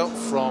Aditya Patel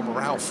from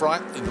Rahul Fry.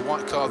 In the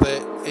white car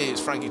there is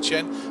Frankie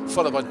Chen,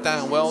 followed by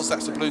Dan Wells,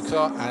 that's the blue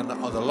car, and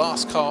the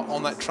last car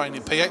on that train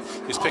in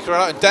P8 is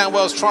Piccirillo, and Dan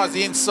Wells tries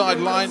the inside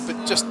line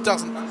but just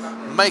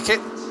doesn't make it,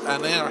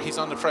 and there he's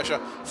under pressure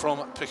from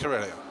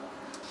Piccirillo.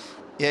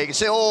 Yeah, you can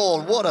see,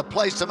 oh, what a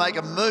place to make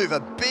a move.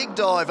 A big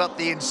dive up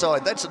the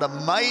inside. That's an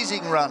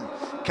amazing run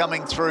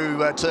coming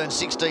through turn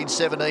 16,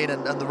 17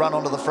 and the run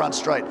onto the front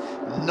straight.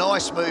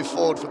 Nice move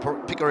forward for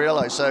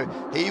Piccirillo. So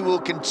he will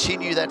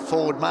continue that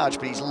forward march,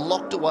 but he's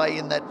locked away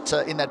in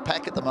that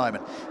pack at the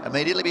moment.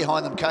 Immediately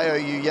behind them,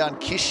 KOU, Jan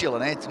Kishil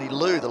and Anthony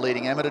Liu, the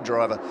leading amateur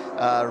driver,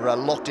 are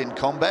locked in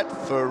combat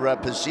for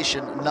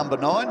position number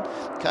 9.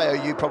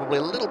 KOU probably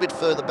a little bit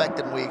further back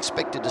than we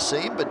expected to see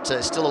him, but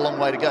still a long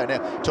way to go. Now,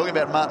 talking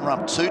about Martin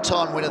Rump,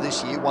 2-time winner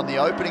this year, won the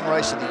opening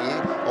race of the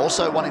year,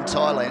 also won in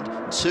Thailand,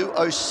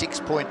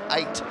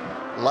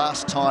 2:06.8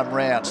 last time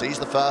round, so he's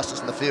the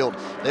fastest in the field.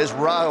 There's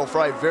Rahul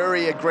Fry,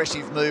 very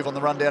aggressive move on the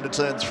run down to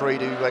turn 3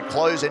 to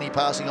close any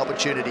passing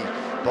opportunity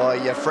by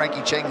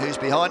Frankie Cheng, who's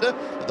behind her.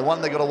 But the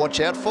one they've got to watch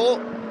out for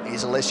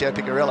is Alessio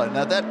Piccirillo.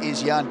 Now that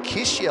is Jan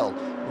Kishel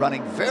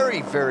running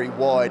very, very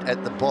wide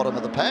at the bottom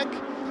of the pack.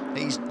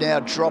 He's now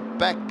dropped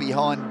back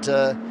behind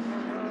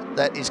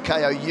that is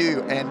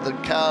KOU, and the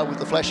car with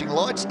the flashing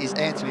lights is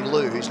Anthony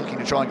Liu, who's looking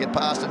to try and get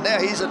past. And now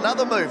here's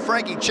another move,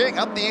 Frankie Cheng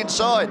up the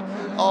inside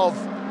of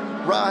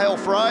Rahul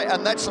Fry,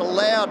 and that's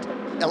allowed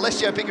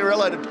Alessio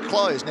Piccirillo to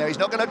close. Now he's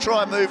not going to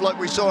try and move like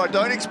we saw. I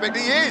don't expect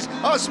he is.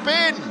 Oh,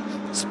 spin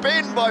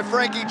by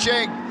Frankie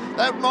Cheng.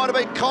 That might have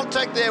been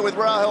contact there with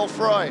Rahul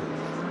Fry,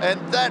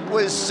 and that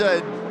was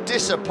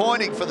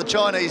disappointing for the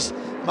Chinese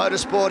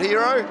motorsport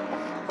hero.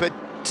 But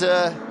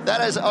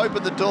that has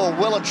opened the door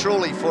well and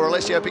truly for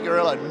Alessio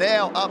Piccirillo,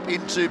 now up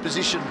into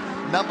position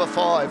number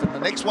 5, and the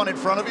next one in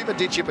front of him,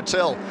 Aditya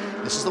Patel.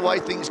 This is the way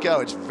things go.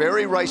 It's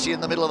very racy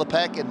in the middle of the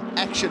pack, and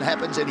action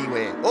happens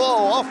anywhere.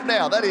 Oh, off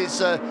now. That is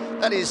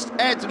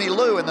Anthony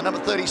Liu in the number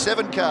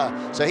 37 car.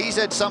 So he's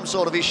had some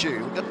sort of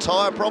issue. Got a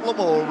tyre problem,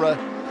 or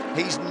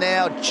he's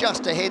now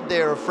just ahead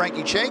there of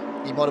Frankie Cheng.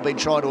 He might have been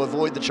trying to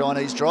avoid the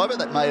Chinese driver.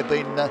 That may have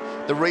been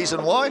the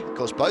reason why. Of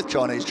course, both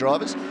Chinese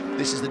drivers.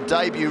 This is the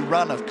debut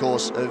run, of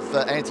course, of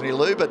Anthony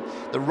Liu, but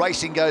the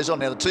racing goes on.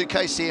 Now, the two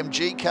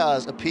KCMG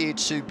cars appear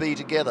to be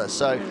together.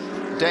 So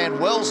Dan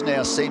Wells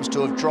now seems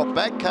to have dropped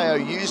back.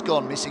 KOU's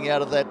gone missing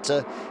out of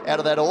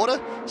that order.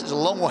 This is a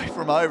long way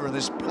from over, and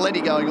there's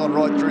plenty going on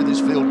right through this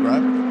field,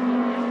 Graham.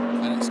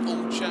 And it's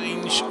all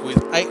changed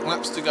with 8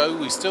 laps to go.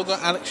 We've still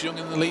got Alex Young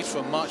in the lead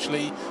from March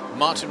Lee,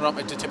 Martin Rump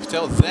and Aditya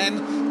Patel.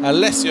 Then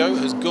Alessio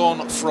has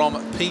gone from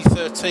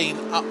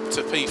P13 up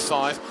to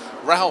P5.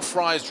 Rahul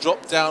Fry has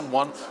dropped down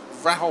 1.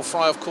 Rahul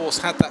Fry, of course,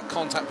 had that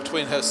contact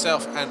between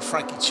herself and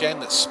Frankie Chen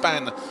that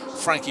span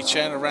Frankie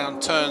Chen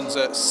around turns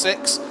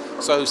 6.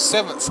 So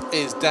 7th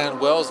is Dan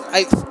Wells,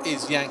 8th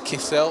is Jan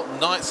Kissel,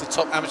 9th the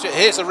top amateur.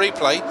 Here's a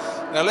replay.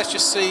 Now let's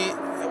just see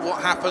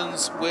what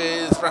happens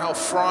with Rahul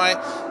Fry.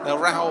 Now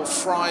Rahul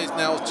Fry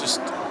now just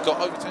got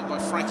overtaken by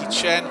Frankie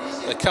Chen.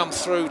 They come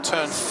through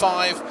turn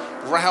 5.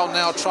 Rahul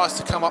now tries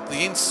to come up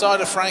the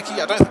inside of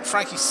Frankie. I don't think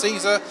Frankie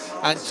sees her,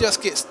 and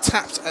just gets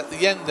tapped at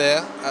the end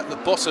there at the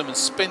bottom and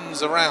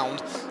spins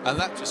around, and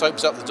that just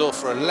opens up the door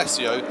for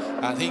Alessio,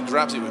 and he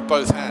grabs it with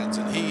both hands,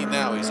 and he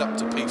now is up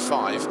to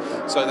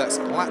P5. So that's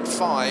lap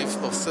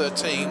 5 of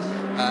 13,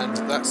 and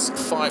that's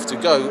 5 to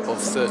go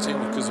of 13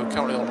 because we're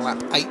currently on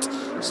lap 8.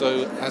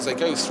 So as they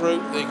go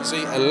through, you can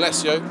see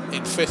Alessio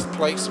in 5th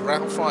place,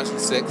 Rahul Fry in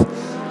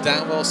 6th,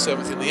 Dan Wells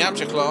 7th in the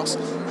amateur class.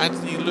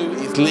 Anthony Liu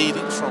is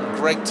leading from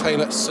Greg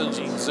Taylor,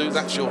 Sunjin Zhu.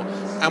 That's your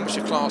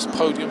amateur class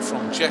podium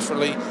from Jeffrey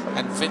Lee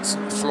and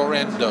Vincent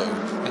Florendo.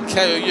 And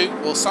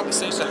KOU, well, something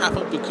seems to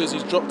happen because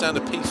he's dropped down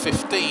to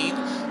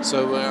P15.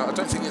 So I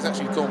don't think he's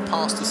actually gone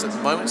past us at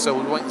the moment. So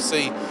we'll wait and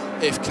see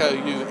if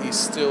KOU is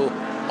still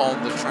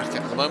on the track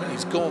at the moment.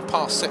 He's gone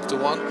past sector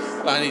 1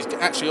 and he's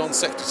actually on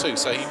sector 2,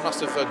 so he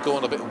must have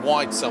gone a bit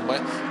wide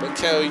somewhere, but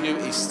KOU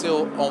is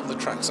still on the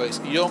track. So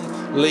it's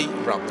Young, Lee,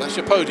 Rump. That's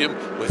your podium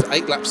with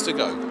 8 laps to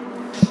go.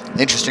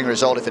 Interesting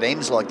result if it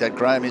ends like that,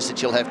 Graham, is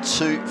that you'll have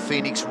 2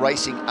 Phoenix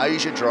Racing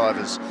Asia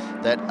drivers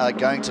that are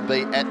going to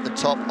be at the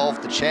top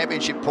of the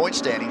championship point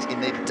standings in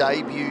their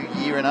debut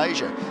year in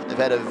Asia. They've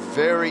had a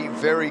very,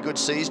 very good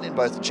season in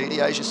both the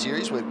GT Asia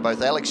series, with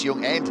both Alex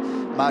Young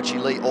and Marchi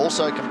Lee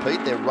also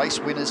compete. They're race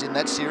winners in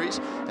that series.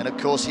 And of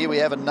course, here we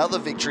have another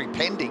victory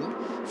pending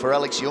for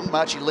Alex Young.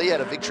 Marchie Lee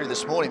had a victory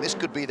this morning. This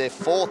could be their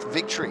 4th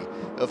victory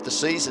of the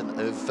season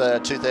of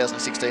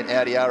 2016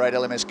 Audi R8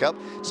 LMS Cup.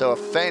 So a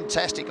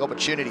fantastic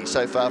opportunity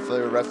so far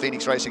for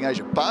Phoenix Racing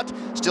Asia, but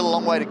still a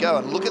long way to go.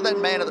 And look at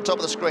that man at the top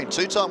of the screen,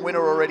 2-time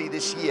winner already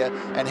this year,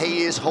 and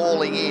he is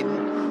hauling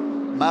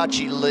in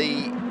Marchie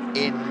Lee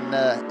in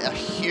a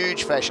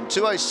huge fashion.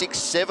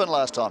 2:06.7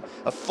 last time.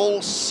 A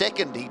full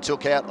second he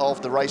took out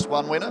of the race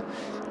 1 winner,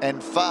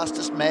 and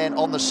fastest man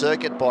on the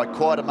circuit by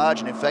quite a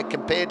margin. In fact,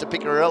 compared to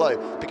Picarello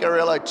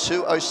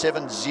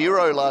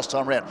 2:07.0 last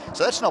time round.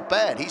 So that's not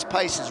bad. His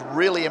pace has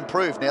really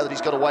improved now that he's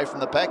got away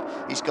from the pack.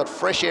 He's got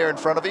fresh air in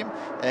front of him,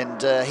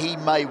 and he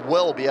may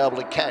well be able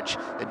to catch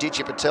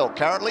Aditya Patel.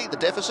 Currently, the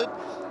deficit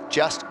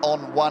just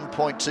on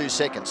 1.2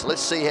 seconds. So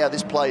let's see how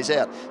this plays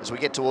out as we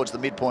get towards the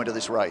midpoint of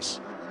this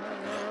race.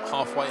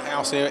 Halfway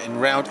house here in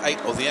round 8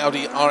 of the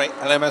Audi R8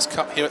 LMS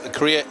Cup here at the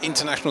Korea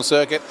International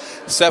Circuit.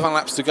 7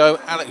 laps to go.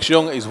 Alex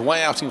Young is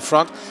way out in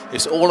front.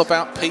 It's all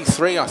about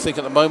P3, I think,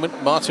 at the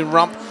moment. Martin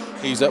Rump,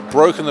 he's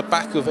broken the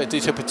back of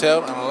Aditya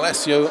Patel and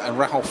Alessio and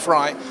Rahul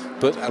Fry,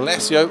 but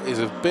Alessio is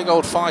a big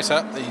old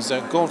fighter. He's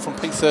gone from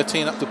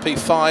P13 up to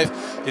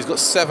P5. He's got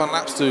 7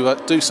 laps to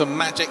do some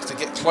magic to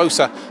get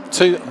closer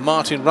to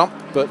Martin Rump,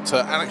 but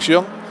Alex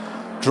Young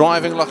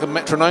driving like a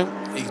metronome.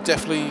 He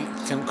definitely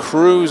can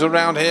cruise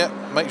around here,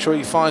 make sure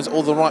he finds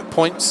all the right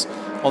points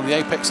on the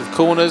apex of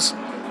corners.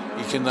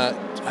 He can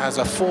has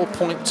a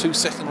 4.2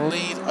 second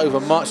lead over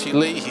Marchie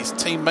Lee, his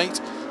teammate,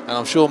 and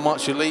I'm sure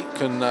Marchie Lee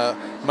can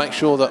make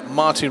sure that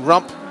Martin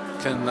Rump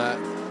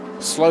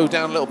can slow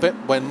down a little bit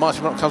when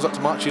Martin Rump comes up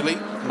to Marchie Lee.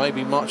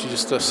 Maybe Marchie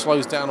just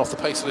slows down off the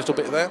pace a little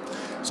bit there.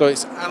 So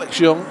it's Alex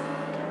Young,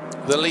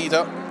 the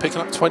leader,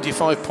 picking up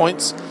 25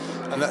 points,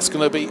 and that's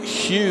going to be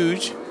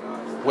huge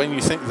when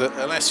you think that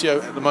Alessio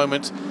at the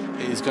moment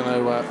is going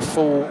to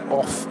fall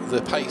off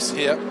the pace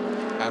here,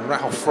 and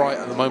Rahul Fry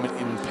at the moment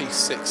in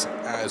P6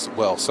 as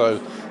well.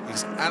 So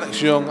it's Alex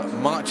Young,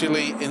 Marchie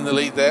Lee in the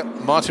lead there.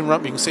 Martin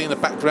Rump, you can see in the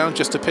background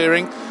just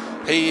appearing.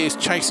 He is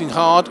chasing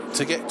hard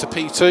to get to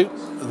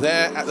P2.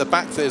 There at the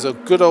back there's a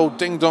good old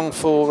ding-dong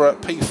for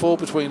P4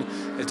 between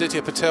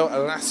Aditya Patel,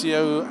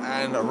 Alessio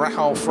and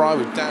Rahul Fry,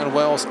 with Dan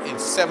Wells in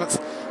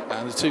 7th.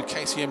 And the 2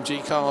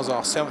 KCMG cars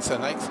are 7th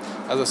and 8th.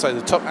 As I say,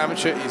 the top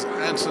amateur is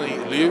Anthony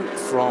Liu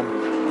from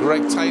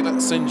Greg Taylor,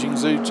 Sinjing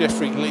Zhu,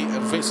 Jeffrey Lee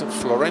and Vincent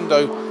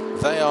Florendo.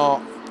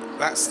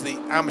 That's the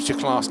amateur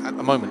class at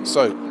the moment.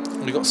 So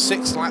we've got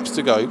 6 laps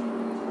to go.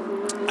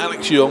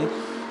 Alex Young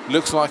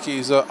looks like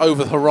he's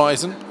over the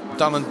horizon,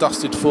 done and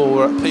dusted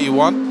for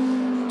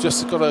P1.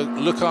 Just got to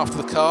look after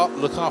the car,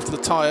 look after the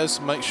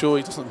tyres, make sure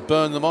he doesn't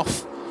burn them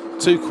off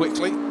too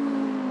quickly.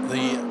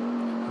 The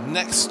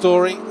next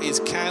story is,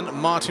 can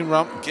Martin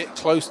Rump get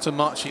close to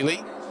Marchie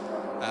Lee?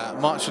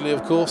 Marchie Lee,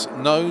 of course,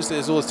 knows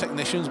there's all the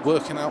technicians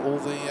working out all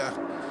the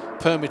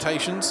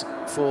permutations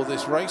for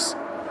this race.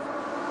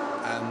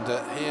 And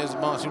here's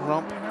Martin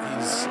Rump.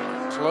 He's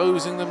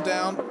closing them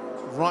down.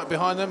 Right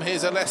behind them,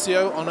 here's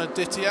Alessio on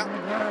Aditya.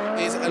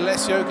 Is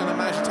Alessio going to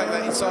manage to take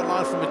that inside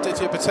line from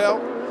Aditya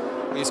Patel?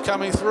 He's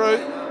coming through,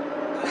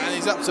 and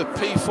he's up to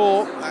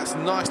P4. That's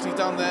nicely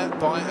done there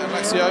by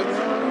Alessio.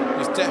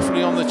 He's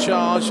definitely on the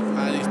charge,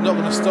 and he's not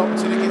going to stop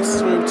until he gets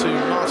through to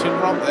Martin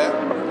Rump there.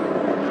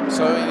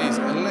 So it is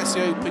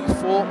Alessio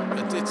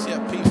P4, Aditya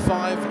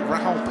P5,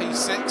 Rahul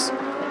P6.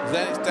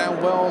 Then it's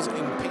Dan Wells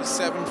in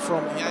P7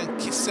 from Jan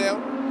Kissel.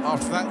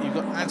 After that, you've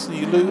got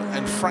Anthony Liu,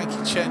 and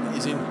Frankie Chen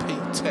is in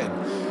P10.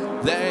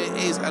 There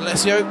is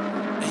Alessio.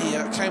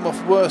 He came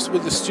off worse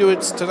with the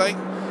stewards today.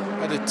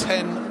 Had a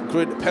 10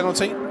 grid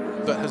penalty,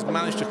 but has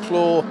managed to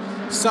claw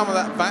some of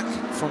that back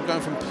from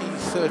going from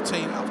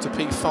P13 up to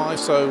P5.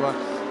 So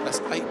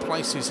that's 8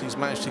 places he's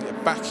managed to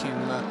get back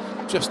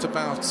in just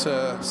about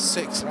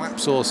 6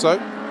 laps or so.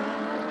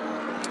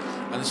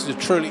 And this is a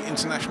truly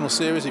international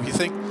series. If you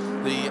think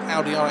the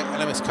Audi R8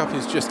 LMS Cup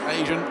is just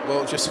Asian,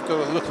 well, just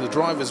got to look at the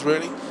drivers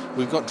really.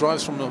 We've got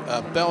drivers from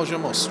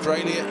Belgium,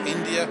 Australia,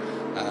 India,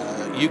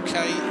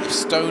 UK,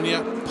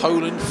 Estonia,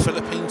 Poland,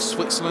 Philippines,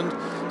 Switzerland.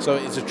 So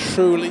it's a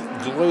truly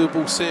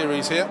global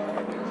series here.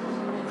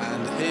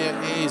 And here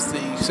is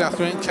the South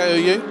Korean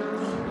KOU.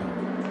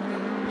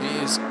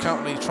 He is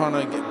currently trying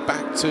to get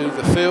back to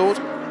the field.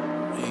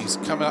 He's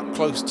coming up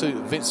close to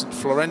Vincent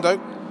Florendo.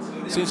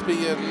 Seems to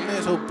be a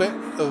little bit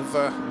of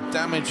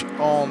damage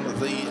on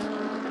the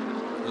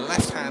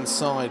left-hand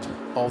side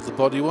of the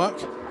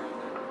bodywork.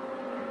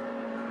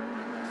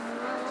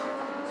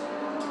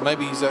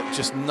 Maybe he's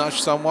just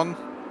nudged someone.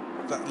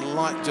 That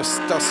light just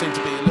does seem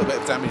to be a little bit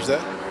of damage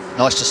there.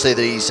 Nice to see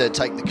that he's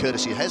taken the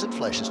courtesy of hazard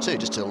flashes too,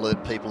 just to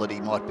alert people that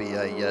he might be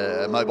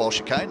a mobile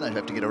chicane. They'd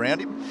have to get around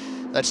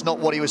him. That's not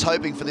what he was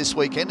hoping for this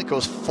weekend. Of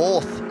course,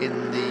 4th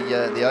in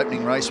the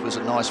opening race was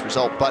a nice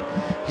result. But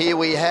here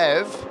we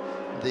have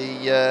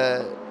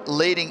the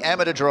leading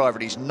amateur driver.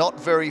 He's not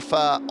very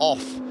far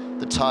off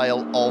the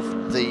tail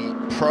of the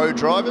pro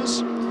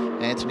drivers.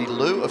 Anthony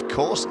Liu, of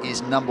course,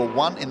 is number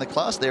 1 in the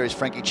class. There is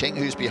Frankie Cheng,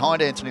 who's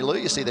behind Anthony Liu.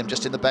 You see them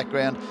just in the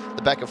background,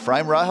 the back of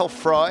frame. Rahul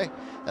Fry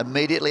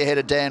immediately ahead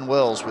of Dan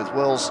Wells, with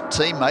Wells'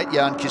 teammate,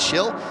 Jan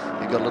Kischel,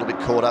 who got a little bit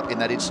caught up in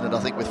that incident, I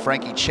think, with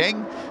Frankie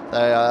Cheng.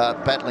 They are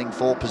battling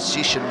for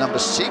position number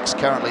 6,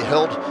 currently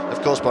held,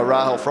 of course, by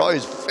Rahul Fry,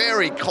 who's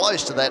very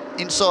close to that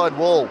inside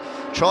wall,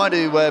 trying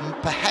to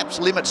perhaps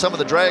limit some of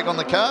the drag on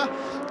the car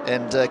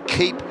and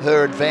keep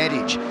her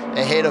advantage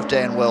ahead of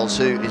Dan Wells,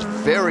 who is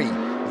very,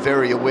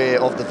 very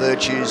aware of the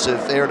virtues of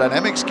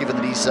aerodynamics, given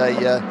that he's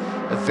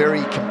a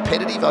very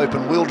competitive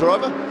open wheel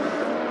driver.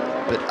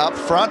 But up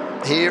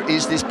front, here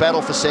is this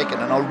battle for second,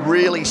 and I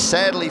really,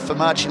 sadly for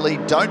Marchi Lee,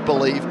 don't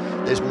believe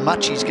there's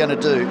much he's going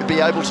to be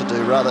able to do,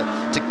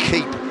 to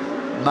keep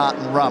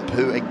Martin Rump,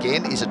 who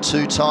again is a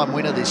 2-time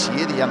winner this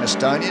year, the young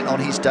Estonian, on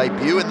his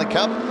debut in the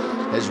Cup,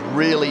 has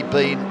really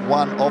been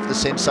one of the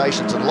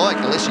sensations. And like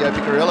Alessio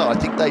Piccarello, I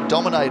think they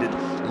dominated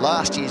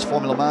last year's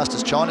Formula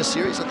Masters China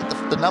Series. I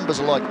think the numbers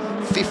are like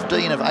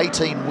 15 of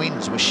 18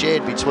 wins were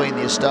shared between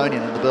the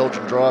Estonian and the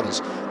Belgian drivers.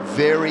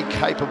 Very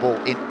capable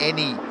in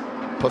any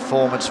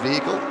performance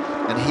vehicle,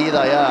 and here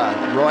they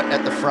are right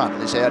at the front,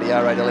 this Audi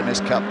R8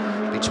 LMS Cup.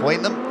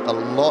 Between them, a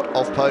lot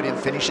of podium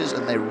finishes,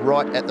 and they're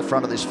right at the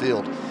front of this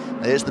field.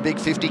 There's the big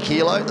 50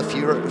 kilo, the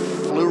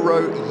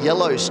fluoro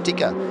yellow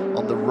sticker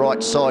on the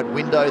right side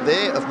window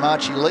there of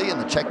Marchi Lee and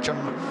the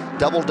Chakchon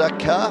double duck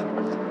car.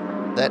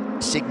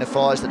 That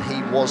signifies that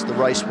he was the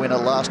race winner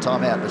last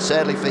time out. But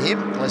sadly for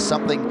him, unless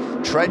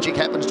something tragic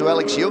happens to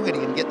Alex Young and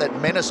he can get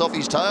that menace off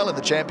his tail in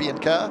the champion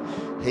car,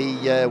 he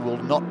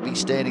will not be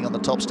standing on the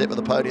top step of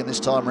the podium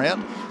this time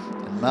round.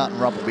 And Martin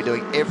Rump will be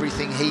doing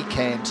everything he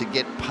can to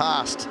get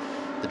past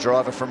the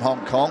driver from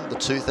Hong Kong, the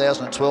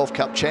 2012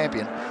 Cup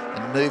champion,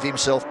 and move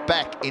himself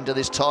back into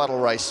this title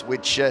race,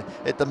 which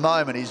at the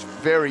moment is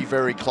very,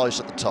 very close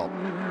at the top.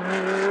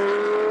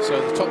 So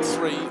the top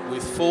 3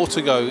 with 4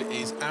 to go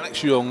is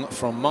Alex Young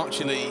from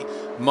Marchi Lee,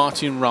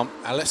 Martin Rump,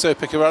 Alessio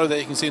Piccarello there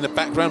you can see in the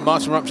background.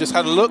 Martin Rump just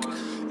had a look.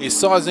 He's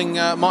sizing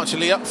Marchi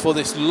Lee up for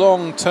this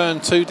long turn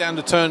 2 down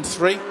to turn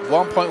 3,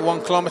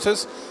 1.1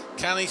 kilometres.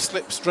 Can he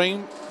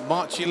slipstream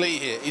Marchi Lee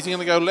here? Is he going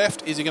to go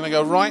left? Is he going to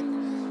go right?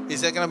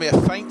 Is there going to be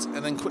a feint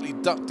and then quickly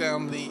duck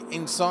down the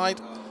inside?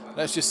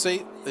 Let's just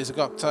see. There's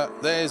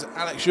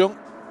Alex Young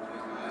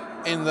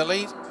in the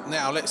lead.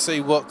 Now let's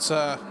see what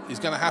is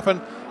going to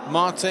happen.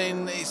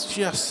 Martin is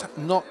just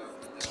not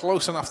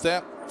close enough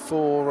there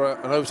for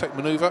an overtake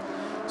manoeuvre,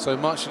 so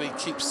Marchi Lee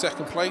keeps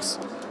second place.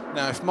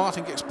 Now if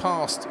Martin gets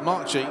past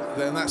Marchi,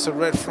 then that's a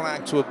red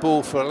flag to a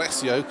ball for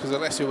Alessio, because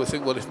Alessio will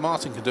think, well, if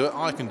Martin can do it,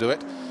 I can do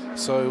it.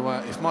 So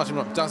if Martin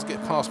Rump does get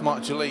past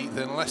Marchi Lee,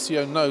 then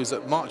Alessio knows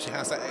that Marchi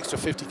has that extra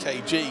 50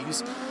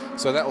 kgs,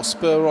 so that will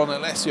spur on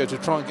Alessio to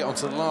try and get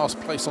onto the last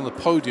place on the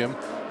podium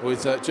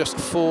with just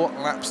 4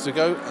 laps to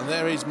go. And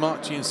there is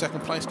Marchi in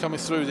second place, coming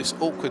through this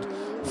awkward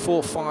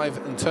 4,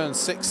 5 and turn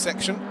 6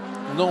 section.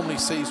 Normally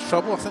sees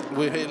trouble. I think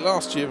we were here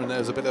last year and there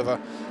was a bit of a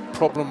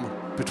problem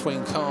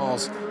between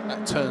cars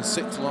at turn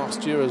 6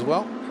 last year as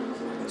well.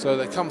 So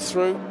they come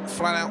through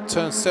flat out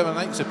turn 7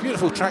 and 8. It's a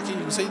beautiful track. You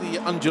can see the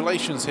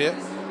undulations here.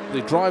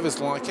 The drivers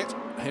like it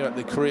here at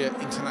the Korea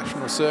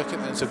International Circuit,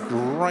 and it's a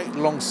great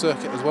long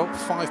circuit as well,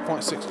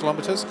 5.6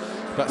 kilometres,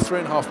 about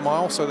 3.5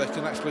 miles, so they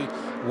can actually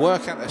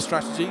work out their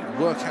strategy,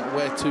 work out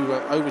where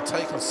to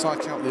overtake and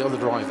psych out the other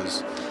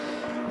drivers.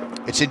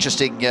 It's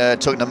interesting,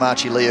 talking to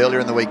Marchi Lee earlier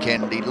in the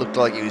weekend, he looked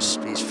like he's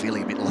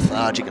feeling a bit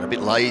lethargic and a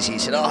bit lazy. He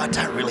said, I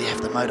don't really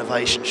have the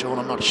motivation, Sean.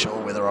 I'm not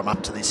sure whether I'm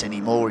up to this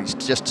anymore. He's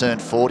just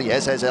turned 40,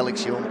 as has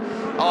Alex Young.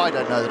 I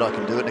don't know that I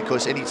can do it. And of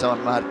course,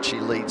 anytime Marchi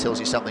Lee tells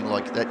you something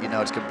like that, you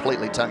know it's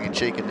completely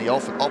tongue-in-cheek, and the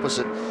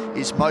opposite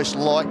is most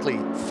likely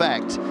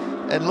fact.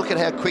 And look at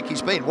how quick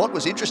he's been. What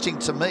was interesting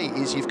to me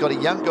is you've got a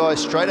young guy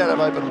straight out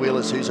of open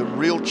wheelers who's a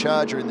real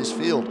charger in this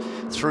field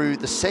through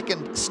the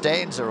second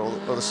stanza or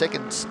the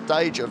second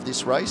stage of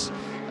this race.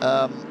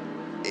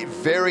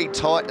 Very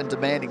tight and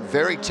demanding,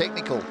 very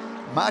technical.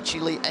 Marchi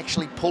Lee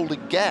actually pulled a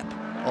gap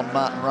on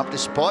Martin Rump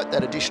despite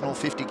that additional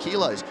 50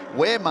 kilos.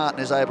 Where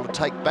Martin is able to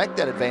take back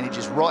that advantage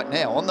is right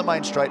now on the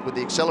main straight with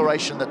the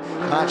acceleration that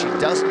Marchi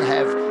doesn't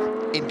have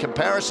in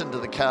comparison to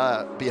the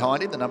car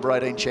behind him, the number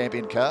 18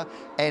 champion car,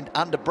 and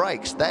under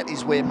brakes. That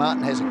is where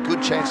Martin has a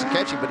good chance to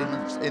catch him. But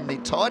in the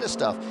tighter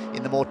stuff,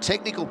 in the more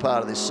technical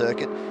part of this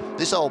circuit,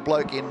 this old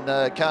bloke in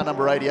car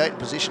number 88 in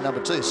position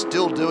number 2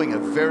 still doing a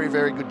very,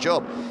 very good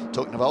job.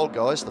 Talking of old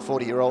guys, the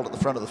 40-year-old at the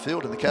front of the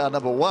field in the car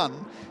number 1,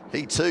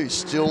 he too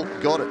still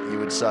got it, you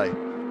would say.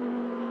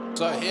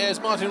 So here's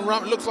Martin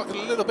Rump. It looks like a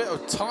little bit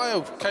of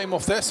tyre came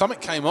off there. Something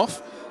came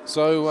off.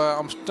 So I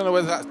don't know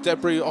whether that's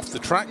debris off the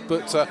track,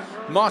 but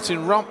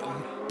Martin Rump,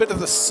 a bit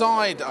of the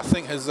side, I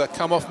think, has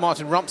come off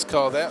Martin Rump's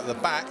car there at the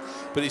back,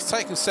 but he's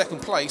taken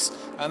second place,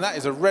 and that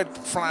is a red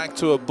flag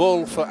to a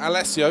bull for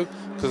Alessio,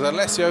 because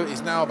Alessio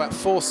is now about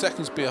 4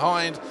 seconds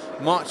behind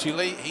Marchi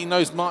Lee. He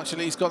knows Marchi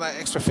Lee's got that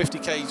extra 50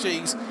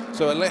 kgs,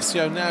 so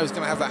Alessio now is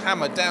going to have the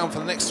hammer down for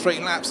the next 3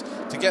 laps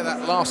to get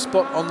that last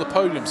spot on the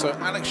podium. So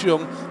Alex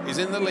Young is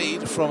in the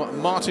lead from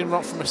Martin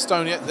Rump from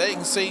Estonia. There you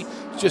can see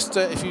just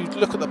if you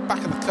look at the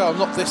back of the car,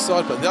 not this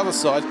side but the other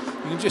side,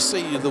 you can just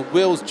see the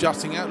wheels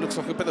jutting out. Looks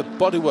like a bit of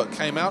bodywork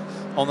came out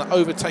on that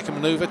overtaker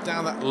manoeuvre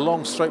down that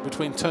long straight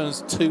between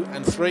turns 2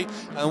 and 3.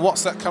 And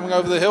what's that coming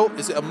over the hill?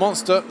 Is it a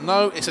monster?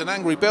 No, it's an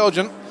angry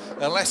Belgian.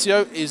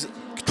 Alessio is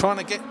trying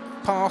to get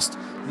past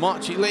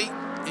Marchi Lee.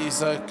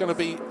 Is going to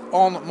be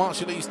on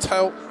Marchi Lee's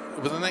tail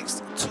with the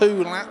next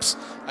 2 laps.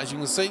 As you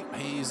can see,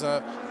 he's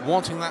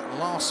wanting that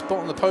last spot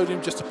on the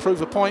podium just to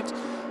prove a point.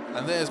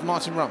 And there's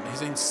Martin Rump.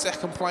 He's in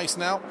 2nd place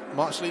now.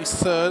 Marchi Lee's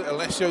 3rd,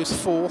 Alessio's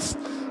 4th,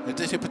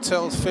 Aditya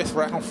Patel's 5th,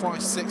 Rahul Fry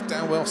 6th,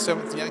 Danwell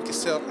 7th,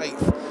 Yankisel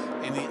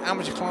 8th. In the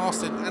amateur class,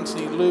 then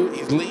Anthony Liu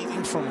is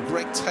leading from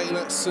Greg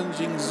Taylor, Sun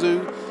Jing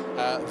Zhu,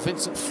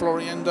 Vincent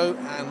Floriendo,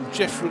 and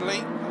Jeffrey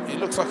Lee. It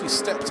looks like he's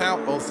stepped out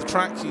of the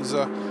track. He's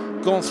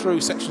gone through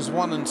sections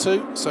 1 and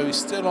 2, so he's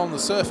still on the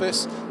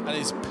surface and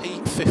is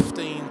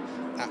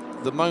P15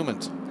 at the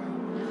moment.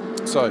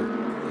 So,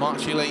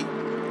 Marchi Lee,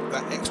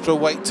 that extra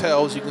weight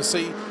tells. You can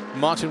see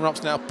Martin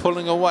Rump's now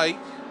pulling away,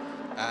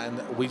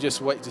 and we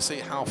just wait to see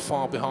how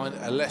far behind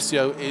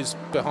Alessio is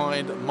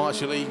behind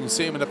Marchi Lee. You can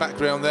see him in the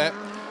background there.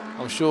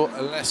 I'm sure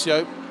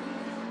Alessio,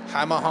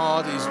 hammer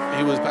hard.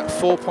 He was about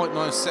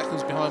 4.9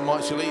 seconds behind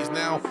Marchi Lee. He's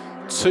now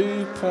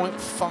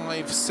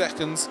 2.5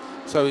 seconds,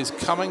 so he's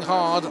coming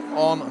hard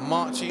on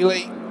Marchi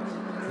Lee.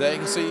 There you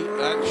can see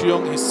Alex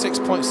Young, he's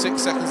 6.6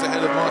 seconds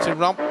ahead of Martin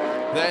Rump.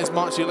 There's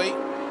Marchi Lee,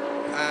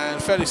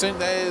 and fairly soon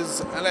there's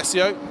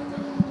Alessio,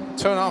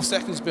 2.5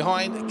 seconds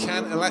behind.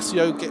 Can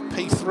Alessio get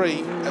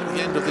P3 at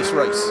the end of this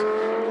race?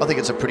 I think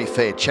it's a pretty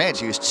fair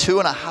chance. He was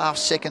 2.5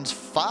 seconds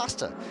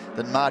faster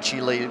than Marchi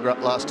Lee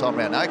last time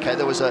around. Okay,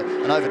 there was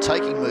an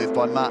overtaking move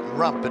by Martin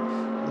Rump, but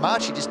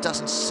Marchi just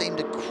doesn't seem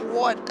to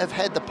quite have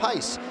had the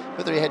pace.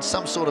 Whether he had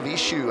some sort of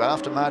issue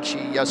after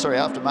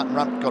Martin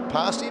Rump got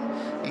past him,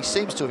 he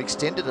seems to have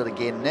extended it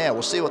again now.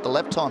 We'll see what the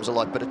lap times are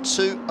like, but a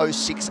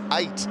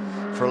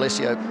 2:06.8 for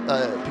Alessio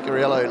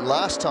Picariello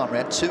last time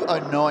around,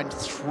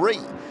 2:09.3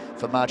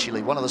 for Marchi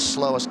Lee, one of the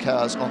slowest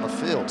cars on the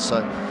field. So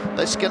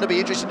that's going to be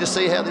interesting to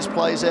see how this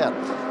plays out.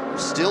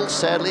 Still,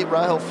 sadly,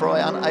 Rahul Fry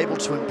unable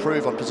to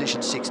improve on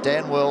position 6.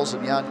 Dan Wells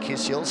and Jan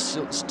Kisiel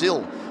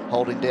still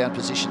holding down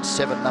position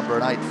 7, number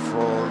 8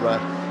 for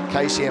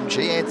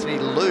KCMG. Anthony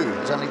Liu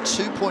is only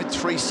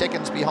 2.3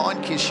 seconds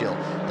behind Kisiel.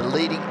 The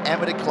leading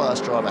amateur class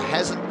driver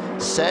hasn't,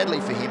 sadly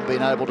for him,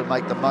 been able to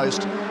make the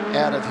most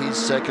out of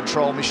his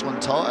Control Michelin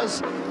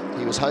tyres.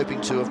 He was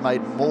hoping to have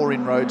made more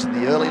inroads in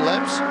the early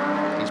laps.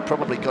 He's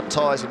probably got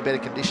tyres in better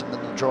condition than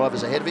the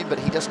drivers ahead of him, but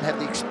he doesn't have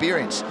the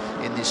experience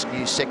in this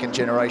new 2nd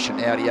generation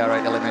Audi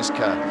R8 LMS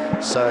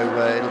car. So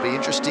it'll be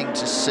interesting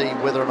to see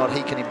whether or not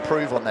he can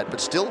improve on that.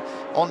 But still,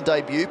 on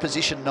debut,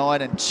 position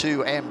 9 and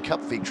 2 AM Cup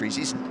victories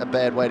isn't a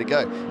bad way to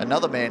go.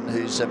 Another man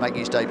who's making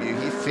his debut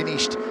here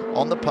finished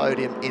on the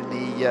podium in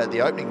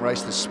the opening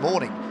race this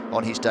morning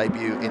on his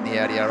debut in the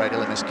Audi R8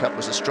 LMS Cup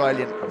was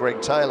Australian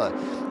Greg Taylor.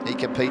 He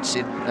competes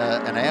in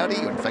an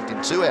Audi, or in fact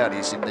in 2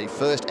 Audis, in the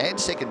 1st and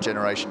 2nd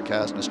generation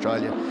cars in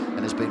Australia, and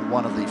has been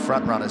one of the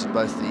front runners in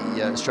both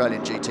the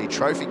Australian GT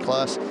Trophy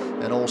class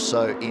and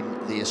also in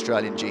the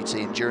Australian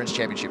GT Endurance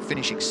Championship,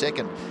 finishing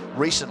 2nd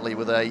recently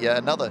with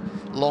another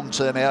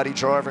long-term Audi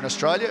driver in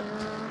Australia.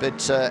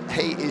 But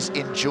he is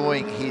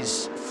enjoying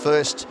his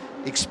first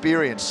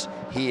experience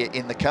here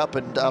in the Cup,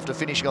 and after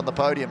finishing on the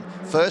podium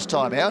first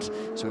time out.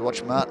 So we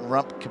watch Martin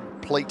Rump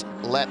complete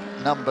lap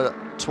number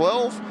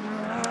 12.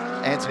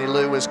 Anthony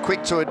Liu was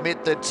quick to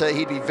admit that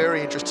he'd be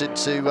very interested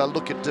to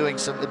look at doing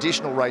some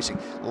additional racing.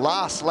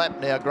 Last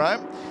lap now,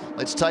 Graham.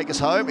 Let's take us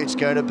home. It's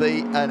going to be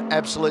an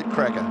absolute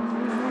cracker.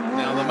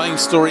 Now the main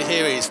story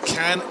here is,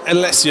 can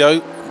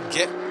Alessio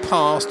get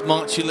past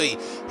Marchi Lee?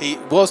 He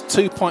was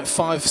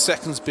 2.5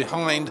 seconds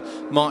behind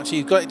Marchi.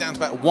 He got it down to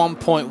about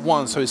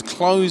 1.1, so he's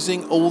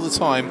closing all the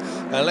time.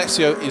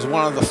 Alessio is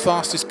one of the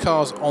fastest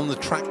cars on the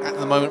track at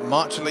the moment.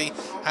 Marchi Lee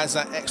has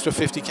that extra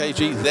 50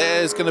 kg.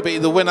 There's going to be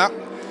the winner,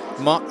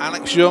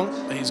 Alex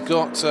Young. He's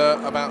got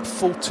about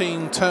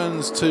 14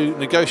 turns to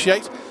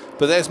negotiate,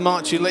 but there's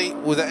Marchi Lee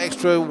with that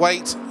extra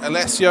weight.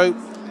 Alessio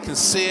can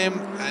see him,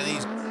 and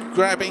he's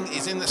grabbing,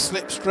 he's in the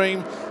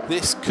slipstream.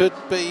 This could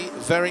be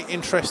very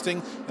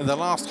interesting in the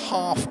last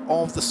half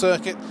of the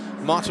circuit.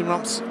 Martin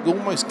Rump's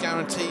almost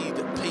guaranteed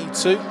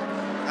P2.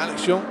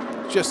 Alex Young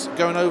just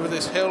going over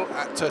this hill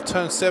at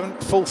turn 7,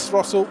 full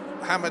throttle,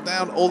 hammer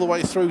down all the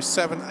way through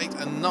 7, 8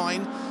 and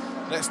 9.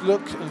 Let's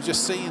look and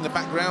just see in the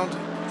background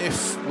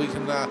if we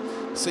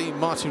can see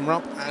Martin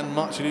Rump and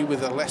Marchi Lee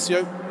with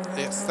Alessio.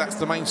 Yes, that's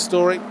the main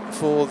story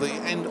for the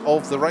end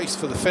of the race,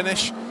 for the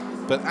finish.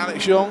 But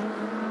Alex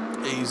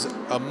Young, he's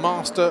a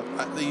master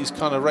at these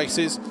kind of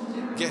races.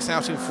 Gets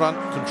out in front,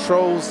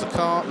 controls the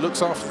car,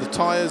 looks after the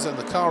tyres and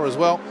the car as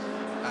well.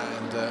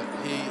 And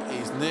he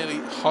is nearly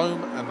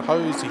home and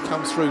hosed. He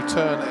comes through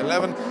turn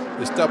 11,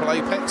 this double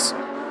apex.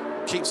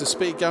 Keeps the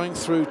speed going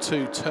through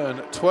to turn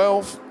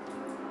 12.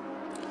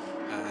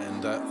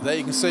 And there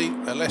you can see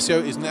Alessio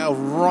is now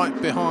right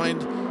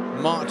behind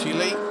Marchi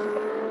Lee.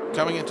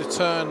 Coming into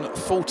turn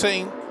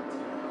 14,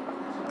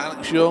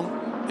 Alex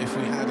Young If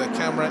we had a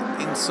camera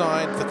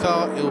inside the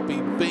car, it'll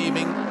be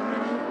beaming.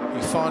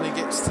 He finally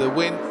gets the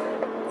win.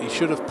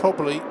 He'll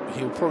probably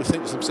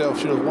think to himself,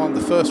 should have won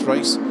the first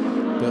race,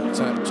 but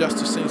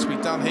justice seems to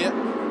be done here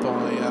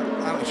by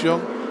Alex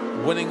Young,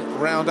 winning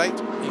round 8.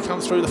 He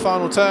comes through the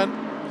final turn,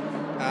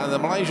 and the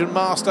Malaysian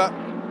master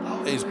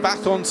is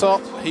back on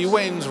top. He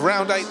wins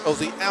round 8 of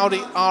the Audi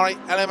R8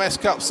 LMS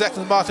Cup.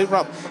 Second, Martin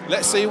Rump.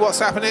 Let's see what's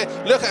happened here.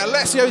 Look at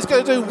Alessio. He's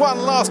going to do one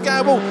last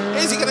gamble.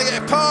 Is he going to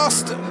get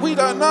past? We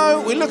don't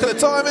know. We look at the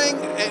timing.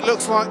 It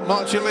looks like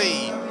Martin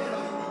Lee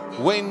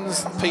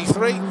wins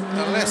P3.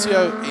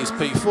 Alessio is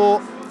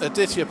P4.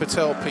 Aditya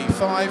Patel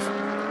P5.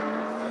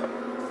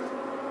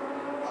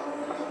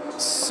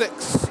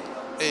 6th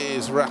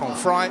is Rahul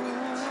Fry.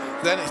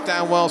 Then it's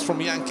Dan Wells from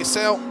Jan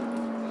Kissel.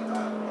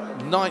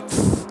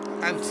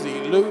 9th,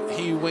 Anthony Liu.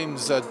 He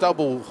wins a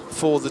double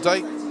for the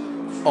day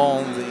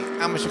on the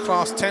amateur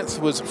class. 10th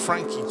was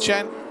Frankie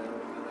Chen.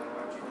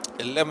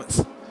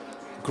 11th,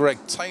 Greg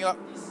Taylor.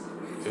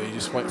 You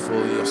just wait for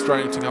the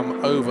Australian to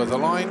come over the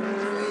line.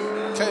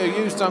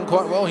 KOU's done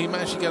quite well. He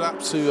managed to get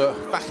up to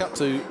back up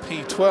to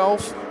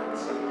P12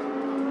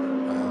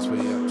 as we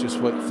just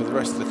wait for the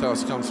rest of the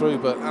cars to come through.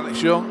 But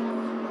Alex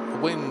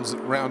Young wins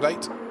round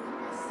 8.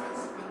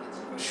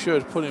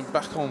 Should put him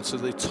back onto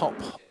the top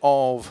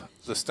of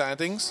the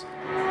standings.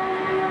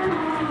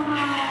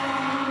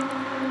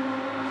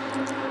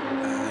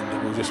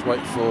 And we'll just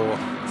wait for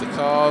the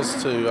cars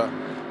to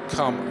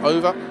come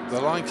over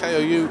the line.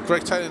 KOU,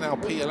 Greg Taylor now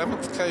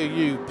P11th,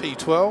 KOU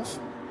P12.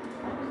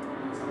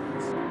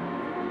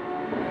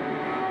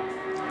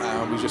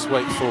 And we just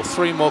wait for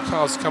 3 more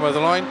cars to come over the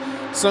line.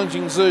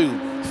 Sungjin Zhu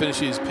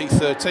finishes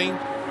P13.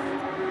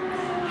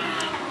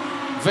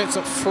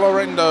 Vincent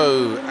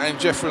Florendo and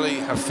Jeffrey Lee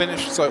have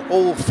finished, so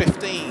all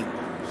 15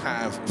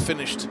 have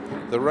finished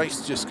the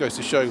race. Just goes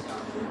to show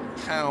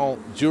how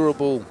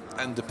durable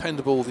and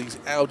dependable these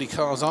Audi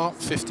cars are.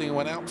 15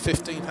 went out,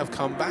 15 have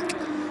come back.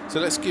 So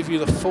let's give you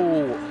the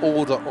full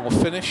order of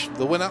finish.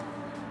 The winner,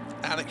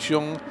 Alex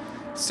Young.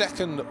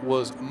 2nd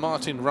was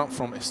Martin Rump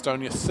from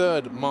Estonia.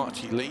 3rd,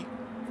 Marty Lee.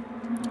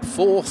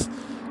 4th,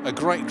 a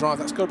great drive,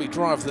 that's got to be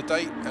drive of the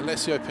day,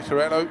 Alessio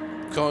Piccarello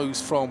goes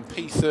from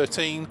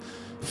P13,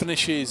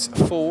 finishes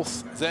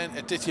 4th. Then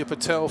Aditya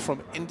Patel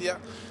from India.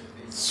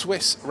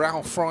 Swiss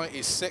Rahul Fry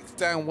is 6th.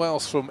 Dan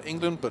Wells from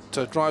England,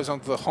 but drives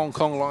under the Hong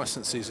Kong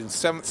licenses in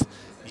 7th.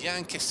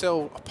 Jan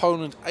Kissel,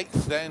 Poland,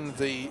 8th. Then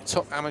the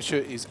top amateur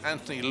is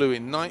Anthony Liu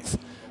in 9th.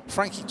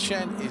 Frankie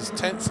Chen is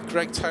 10th.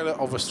 Greg Taylor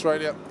of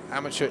Australia,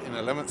 amateur, in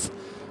 11th.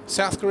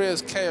 South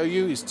Korea's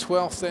KOU is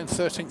 12th, then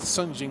 13th,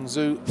 Sungjin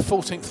Zhu.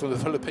 14th from the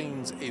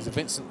Philippines is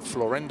Vincent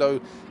Florendo,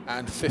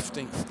 and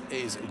 15th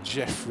is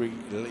Jeffrey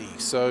Lee.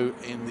 So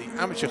in the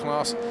amateur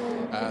class,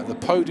 the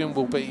podium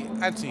will be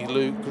Anthony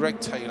Liu, Greg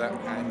Taylor,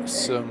 and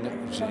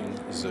Sungjin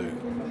Zhu.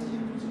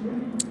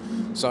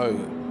 So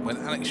when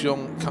Alex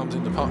Young comes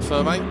into Parc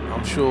Ferme,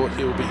 I'm sure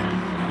he'll be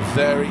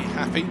very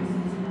happy.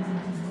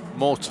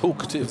 More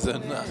talkative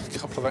than a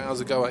couple of hours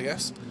ago, I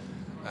guess.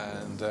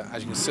 And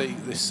as you can see,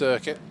 this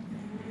circuit,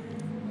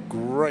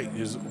 great,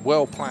 is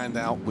well planned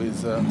out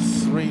with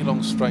 3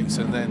 long straights,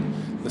 and then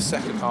the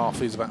second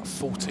half is about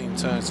 14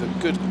 turns. A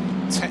good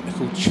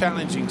technical,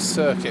 challenging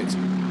circuit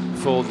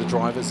for the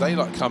drivers. They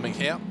like coming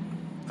here,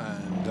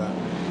 and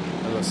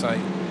as I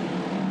say,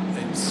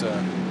 it's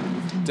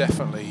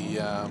definitely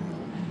a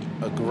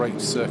great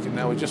circuit.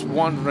 Now we're just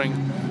wondering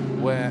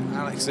where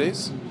Alex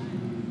is.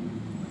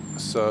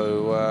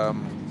 So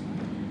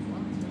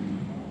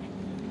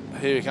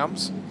here he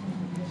comes,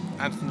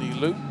 Anthony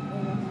Liu,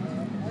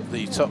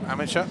 the top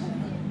amateur,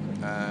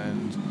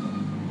 and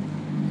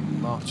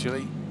Mark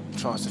Chile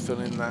tries to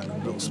fill in that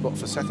little spot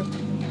for 2nd.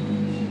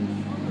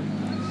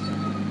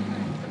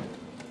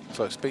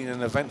 So it's been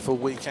an eventful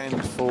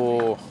weekend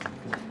for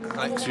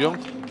Alex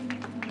Young.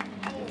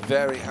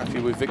 Very happy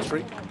with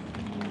victory.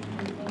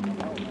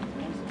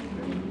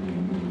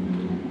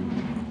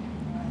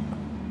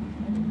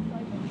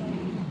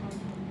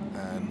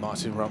 And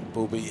Martin Rump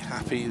will be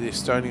happy, the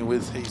Estonian,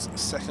 with his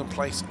 2nd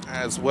place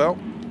as well.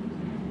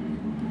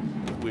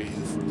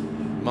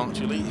 With Mark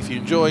Julie. If you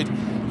enjoyed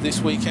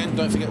this weekend,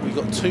 don't forget we've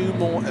got 2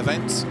 more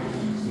events.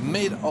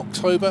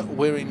 Mid-October,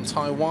 we're in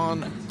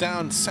Taiwan,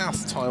 down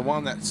South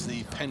Taiwan. That's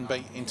the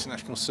Penbei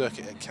International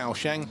Circuit at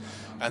Kaohsiung.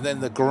 And then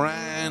the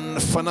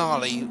grand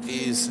finale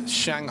is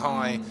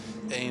Shanghai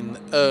in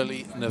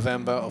early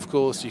November. Of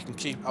course, you can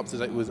keep up to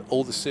date with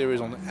all the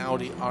series on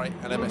Audi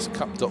R8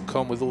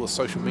 LMScup.com with all the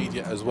social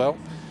media as well.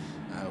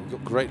 We've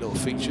got great little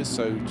features,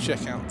 so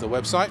check out the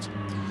website.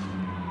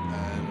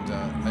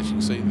 As you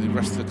can see, the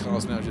rest of the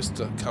cars now just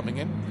coming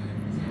in,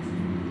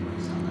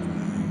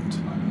 and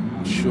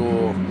I'm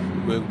sure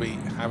we'll be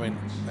having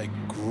a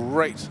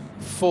great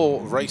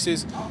 4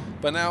 races.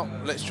 But now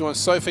let's join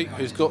Sophie,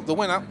 who's got the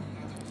winner,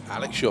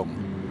 Alex Young.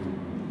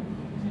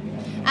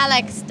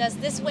 Alex, does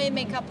this win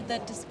make up the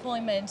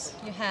disappointment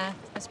you had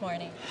this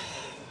morning?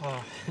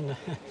 Oh,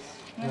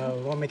 no,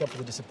 it won't make up for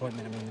the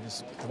disappointment. I mean,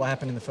 what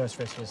happened in the first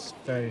race was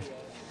very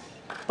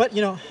But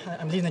you know,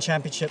 I'm leading the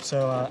championship,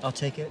 so I'll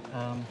take it.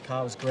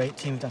 Car was great.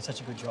 Team done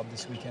such a good job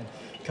this weekend.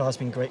 Car's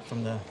been great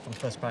from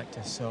first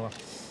practice, so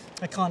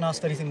I can't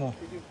ask for anything more.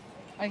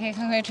 Okay,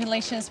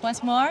 congratulations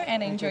once more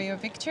and enjoy your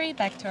victory.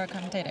 Back to our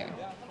commentator.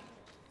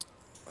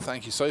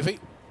 Thank you, Sophie.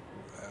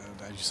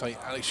 And as you say,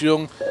 Alex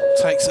Young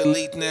takes a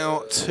lead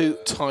now to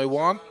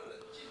Taiwan.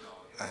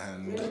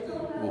 And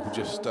we'll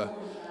just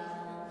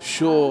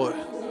sure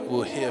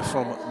we'll hear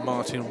from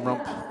Martin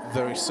Rump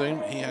very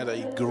soon. He had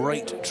a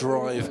great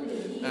drive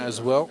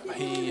as well.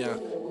 He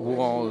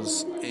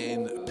was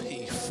in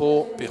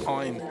P4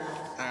 behind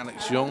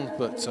Alex Young,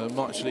 but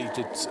March Lee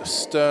did a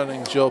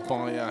sterling job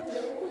by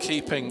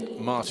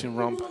keeping Martin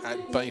Rump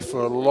at bay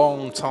for a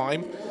long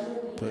time.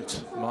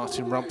 But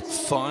Martin Rump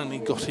finally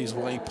got his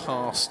way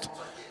past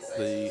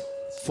the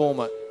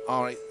former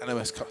R8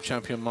 LMS Cup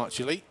champion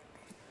March Lee.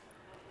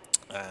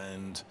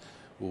 And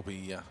we'll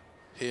be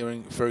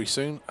hearing very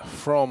soon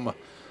from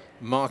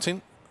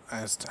Martin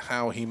as to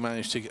how he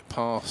managed to get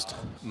past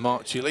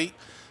March Lee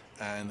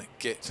and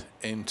get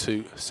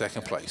into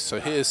second place. So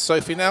here's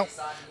Sophie now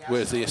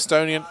with the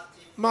Estonian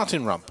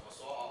Martin Rump.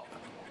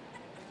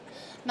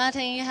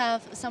 Martin, you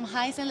have some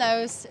highs and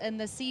lows in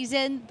the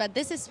season, but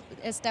this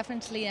is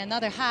definitely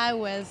another high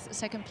with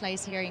second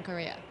place here in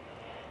Korea.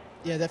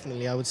 Yeah,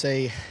 definitely. I would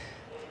say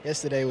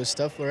yesterday was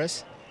tough for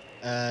us.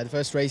 The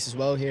first race as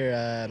well here,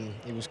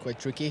 it was quite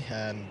tricky,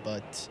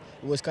 but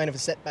it was kind of a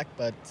setback.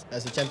 But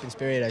as a champion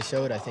spirit I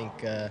showed, I think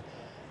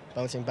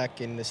bouncing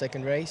back in the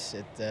second race,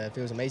 it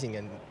feels amazing,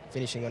 and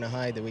finishing on a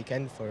high the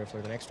weekend for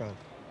the next round.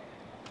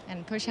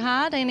 And push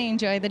hard and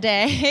enjoy the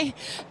day.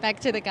 Back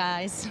to the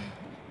guys.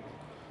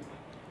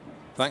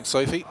 Thanks,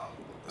 Sophie.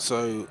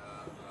 So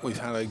we've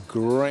had a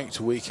great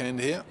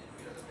weekend here.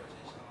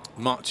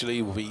 March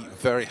Lee will be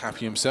very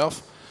happy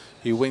himself.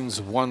 He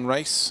wins one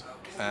race,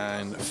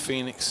 and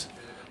Phoenix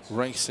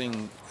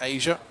Racing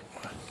Asia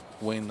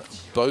win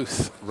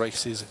both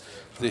races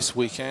this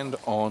weekend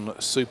on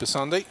Super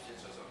Sunday.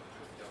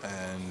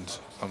 And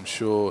I'm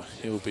sure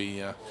he'll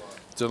be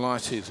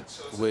delighted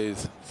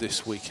with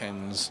this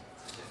weekend's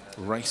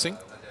racing.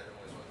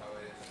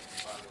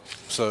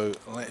 So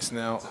let's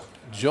now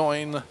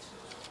join.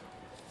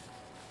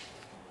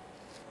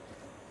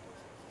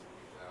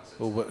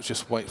 We'll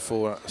just wait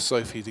for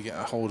Sophie to get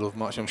a hold of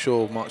March. I'm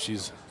sure March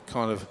is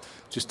kind of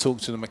just talking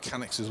to the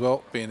mechanics as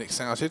well, being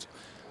excited.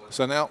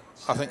 So now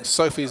I think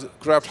Sophie's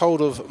grabbed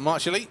hold of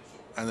March Lee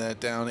and they're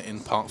down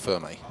in Parc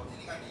Fermé.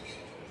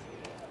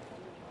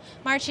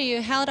 Marchie,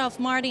 you held off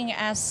Martin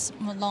as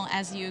long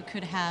as you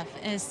could have.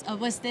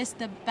 Was this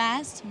the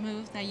best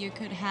move that you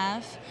could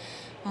have,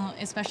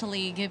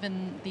 especially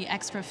given the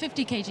extra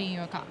 50 kg in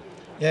your car?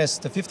 Yes,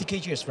 the 50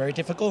 kg is very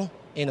difficult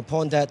in the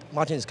point that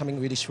Martin is coming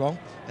really strong,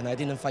 and I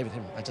didn't fight with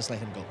him. I just let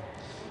him go.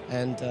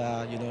 And,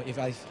 you know, if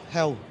I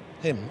held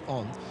him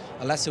on,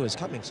 Alessio is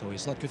coming, so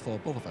it's not good for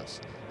both of us.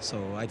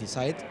 So I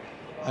decided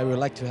I would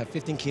like to have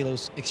 15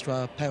 kilos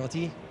extra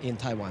penalty in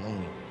Taiwan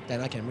only.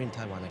 Then I can win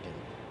Taiwan again.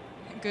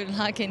 Good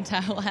luck in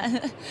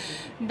Taiwan.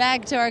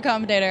 Back to our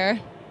commentator.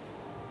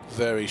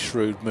 Very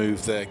shrewd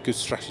move there. Good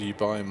strategy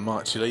by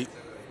March Lee.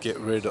 Get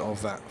rid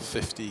of that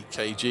 50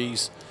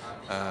 kgs.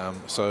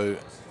 So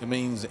it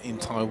means in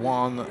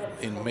Taiwan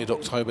in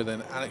mid-October,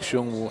 then Alex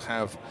Young will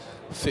have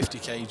 50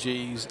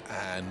 kgs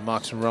and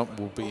Martin Rump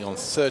will be on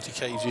 30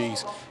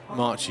 kgs.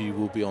 Marchie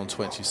will be on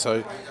 20.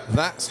 So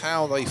that's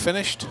how they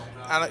finished.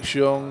 Alex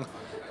Young,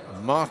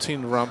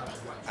 Martin Rump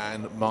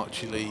and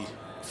Marchie Lee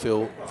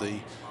fill the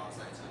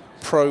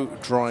pro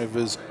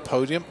drivers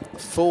podium.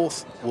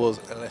 Fourth was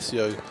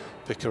Alessio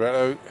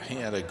Piccarello. He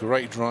had a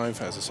great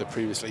drive, as I said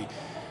previously.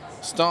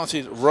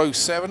 Started row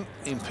 7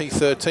 in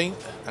P13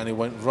 and he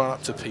went right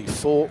up to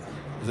P4.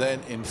 Then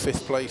in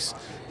 5th place,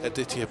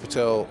 Aditya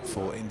Patel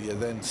for India.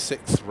 Then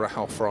 6th,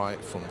 Rahul Fry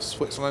from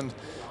Switzerland.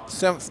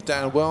 7th,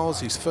 Dan Wells,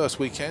 his first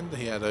weekend.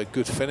 He had a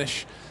good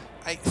finish.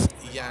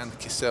 8th, Jan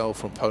Kissel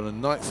from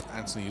Poland. 9th,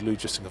 Anthony Liu,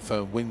 just to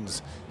confirm,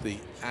 wins the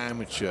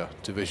amateur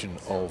division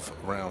of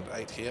round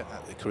 8 here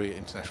at the Korea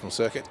International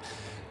Circuit.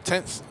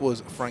 10th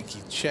was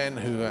Frankie Chen,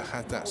 who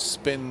had that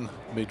spin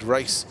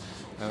mid-race.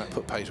 And that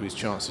put pay to his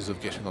chances of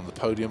getting on the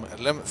podium.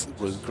 11th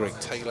was Greg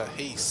Taylor.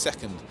 He's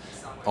second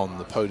on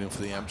the podium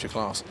for the amateur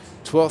class.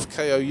 12th,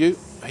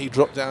 KOU. He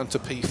dropped down to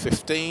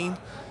P15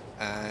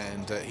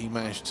 and he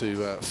managed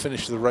to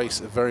finish the race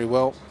very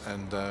well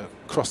and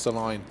crossed the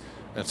line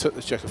and took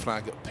the checker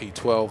flag at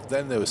P12.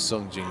 Then there was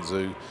Sung Jin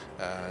Zhu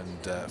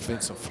and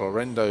Vincent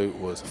Florendo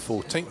was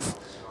 14th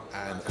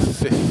and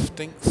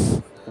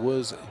 15th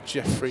was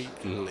Jeffrey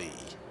Lee.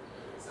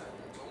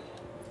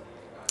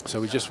 So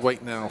we just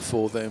wait now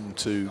for them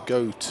to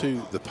go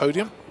to the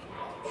podium.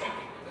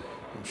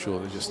 I'm sure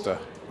they're just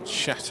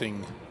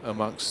chatting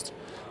amongst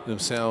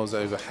themselves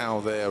over how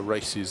their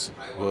races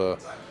were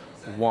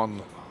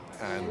won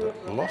and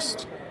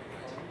lost.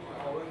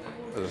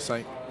 As I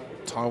say,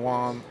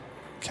 Taiwan,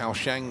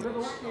 Kaohsiung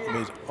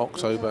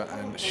mid-October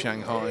and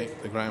Shanghai,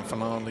 the grand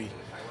finale,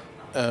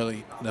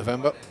 early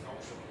November.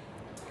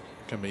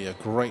 Can be a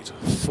great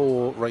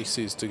 4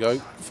 races to go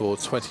for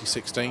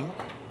 2016.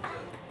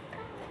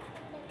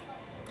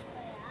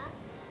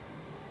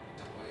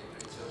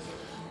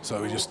 So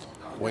we're just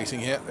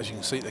waiting here. As you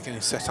can see, they're getting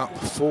set up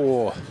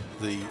for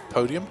the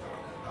podium.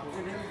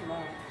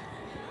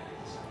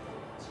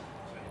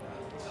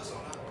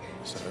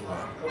 So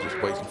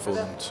just waiting for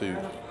them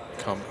to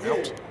come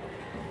out.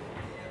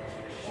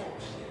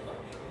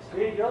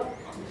 You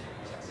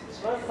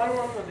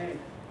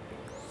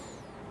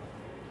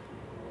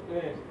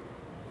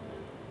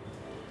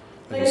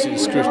can see the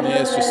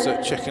scrutineers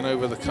just checking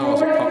over the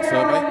cars at Parc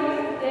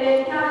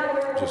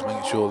Fermé, just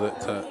making sure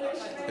that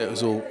it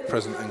was all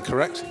present and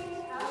correct.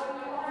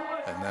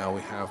 And now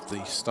we have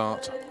the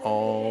start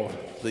of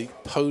the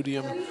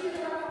podium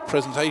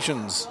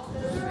presentations.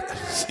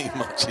 See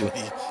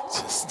Marchili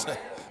just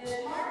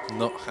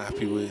not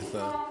happy with,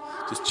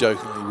 just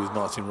jokingly with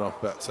Martin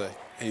Rupp about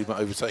him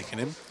overtaking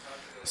him.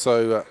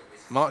 So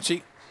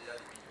Marchi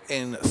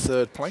in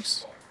third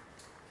place.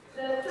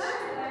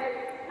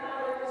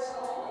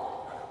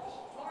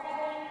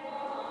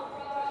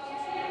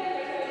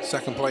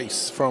 Second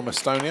place from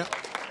Estonia,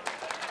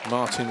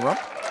 Martin Rupp.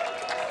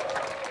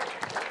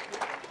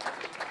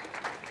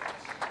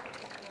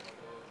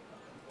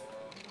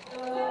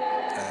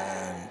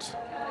 And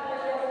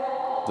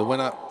the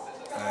winner,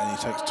 and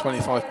he takes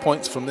 25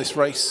 points from this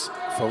race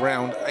for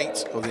round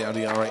 8 of the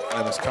Audi R8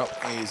 LMS Cup,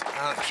 is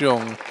Alex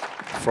Jong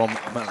from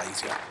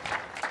Malaysia.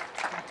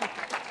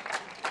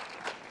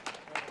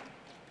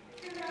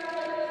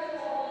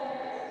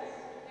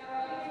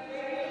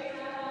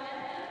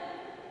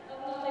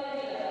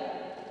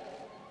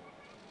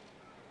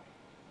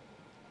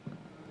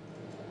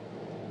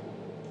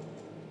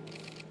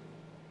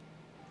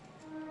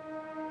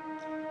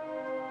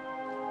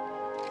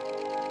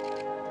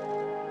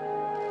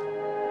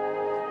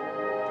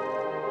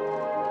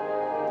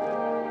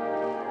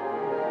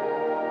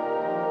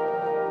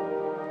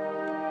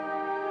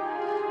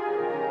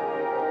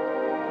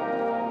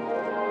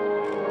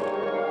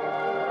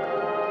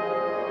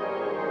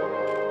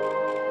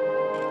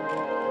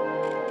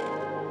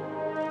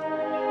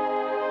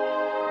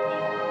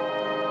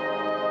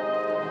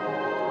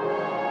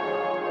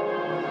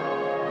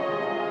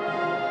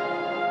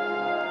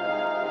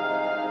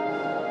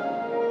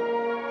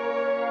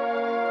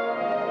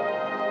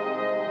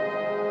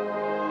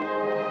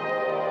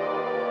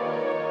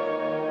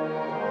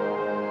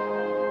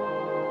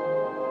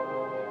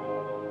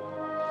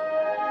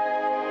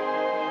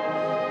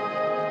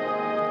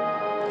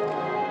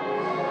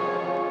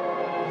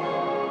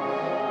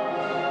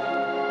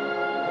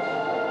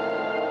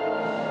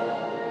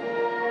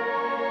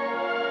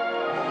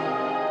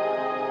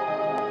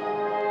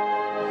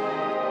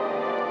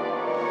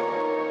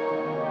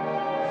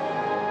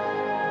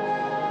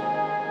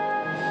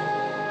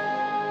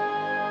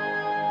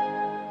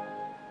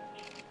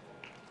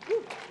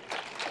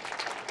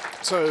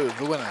 So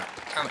the winner,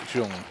 Alex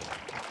Jung.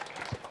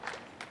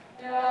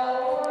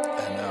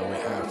 And now we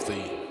have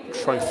the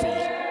trophy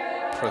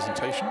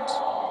presentations.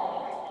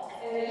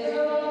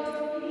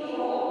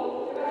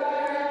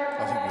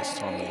 I think this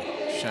time the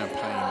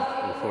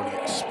champagne will probably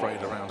get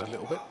sprayed around a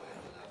little bit.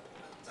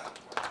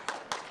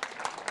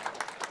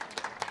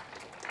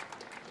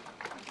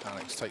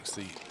 Alex takes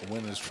the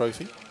winner's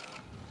trophy.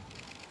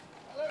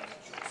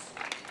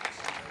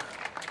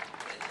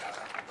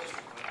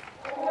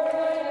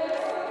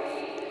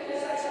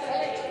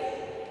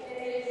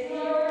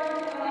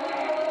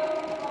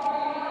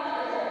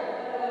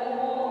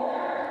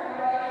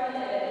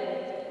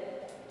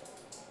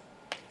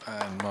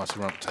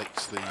 Martin Rump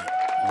takes the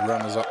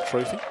runners-up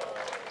trophy.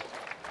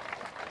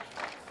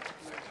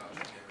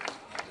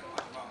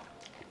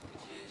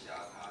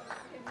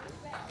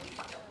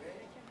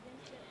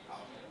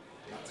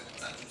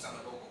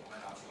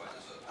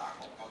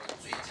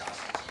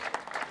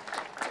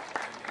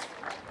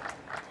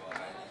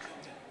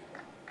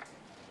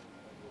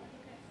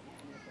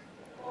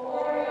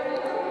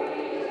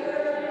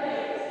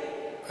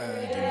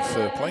 And in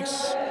third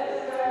place,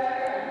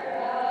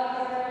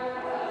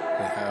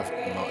 we have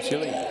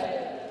Marchili.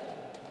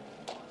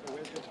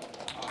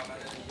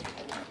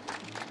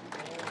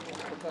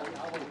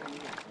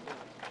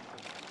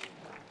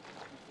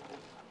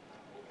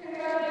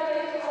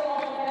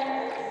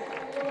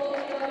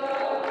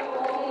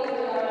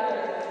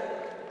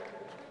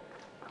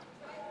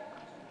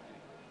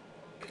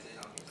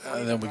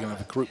 And then we're going to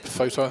have a group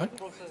photo, I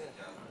think.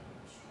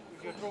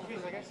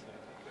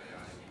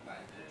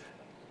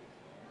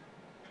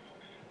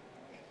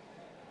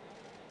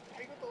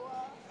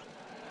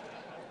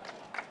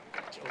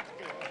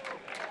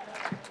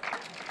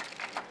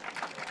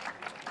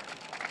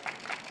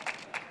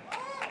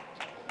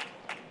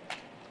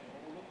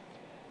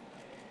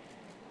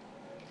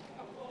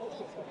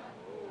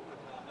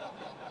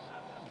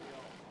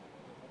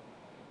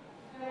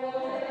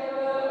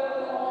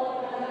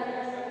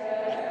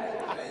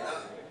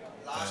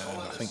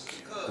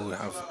 We'll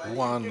have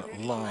one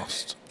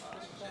last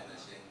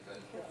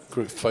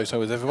group photo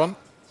with everyone.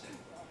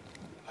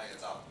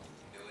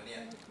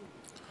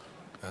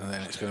 And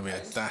then it's going to be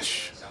a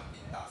dash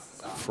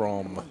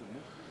from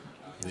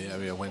the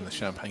area when the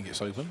champagne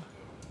gets open.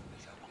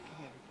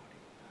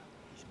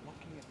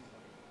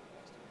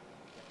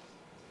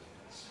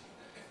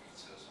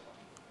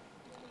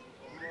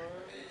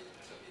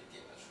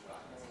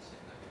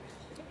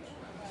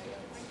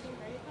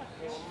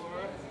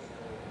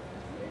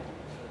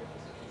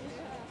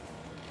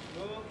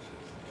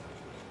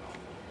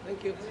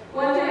 Thank you.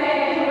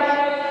 And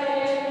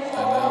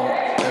now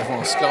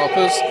everyone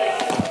scalpers.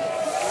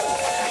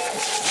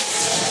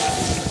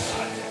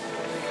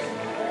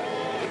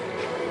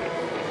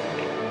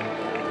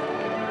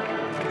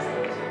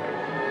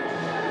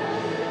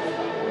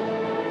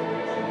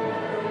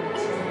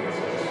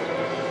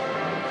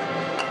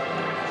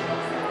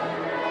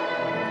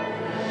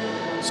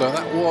 So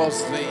that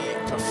was the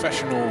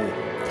professional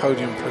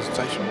podium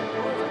presentation.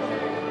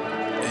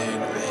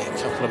 In a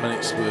couple of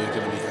minutes we're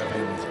going to be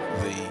having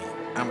the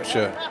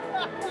amateur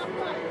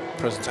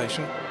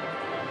presentation.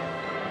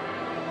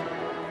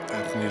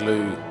 Anthony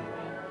Liu,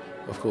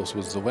 of course,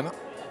 was the winner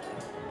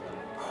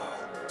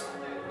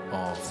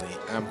of the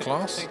AM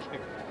class.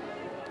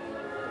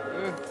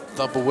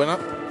 Double winner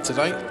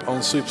today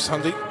on Super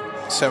Sunday,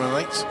 7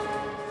 and 8.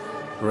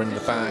 We're in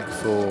the bag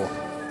for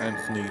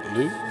Anthony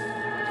Liu.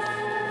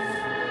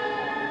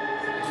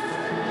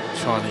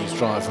 Chinese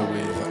driver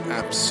with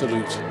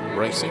absolute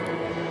racing.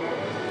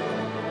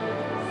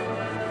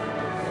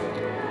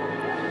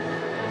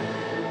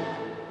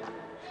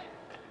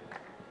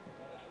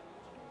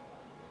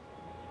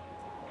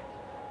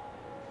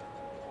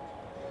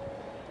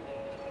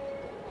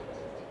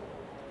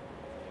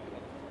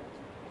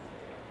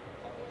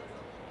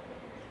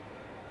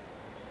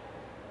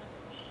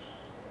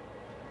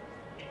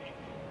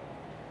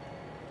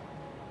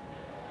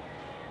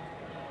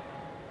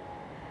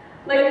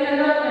 Ladies and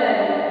gentlemen,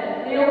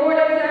 the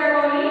awarding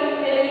ceremony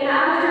in the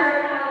amateur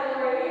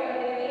category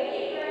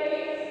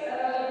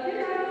of the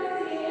ladies race of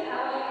 2016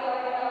 Audi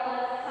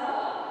LMS Cup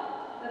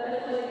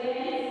officially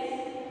begins.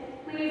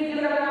 Please give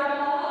a round of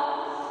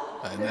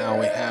applause. And now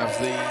we have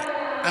the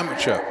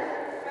amateur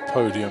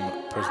podium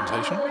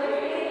presentation.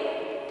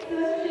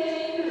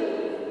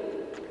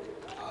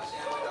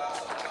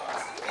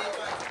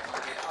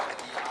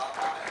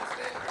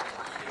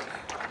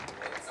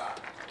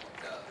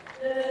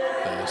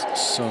 There's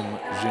Sung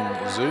Jin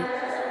Zhu,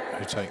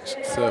 who takes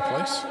 3rd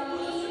place.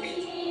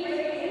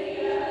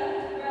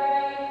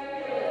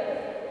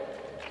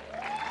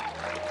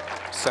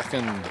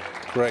 Second,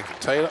 Greg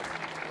Taylor.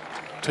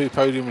 2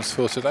 podiums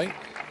for today.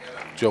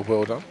 Job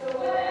well done.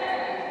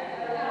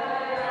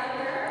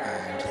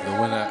 And the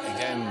winner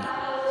again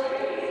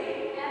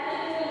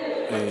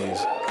is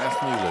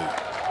Anthony Liu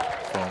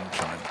from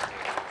China.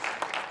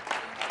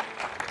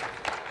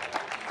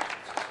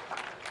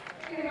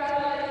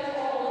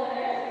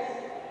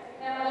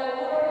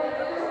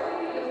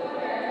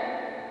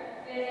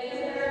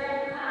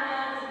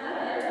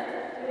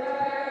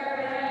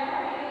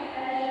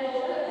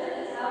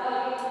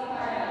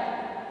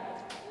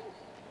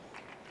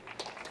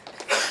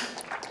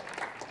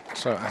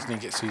 So Anthony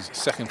gets his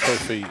 2nd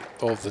trophy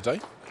of the day.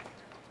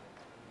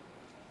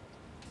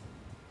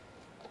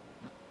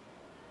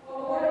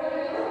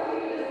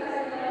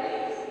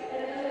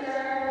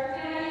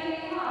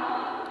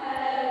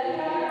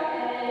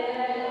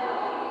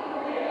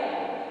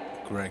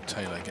 Greg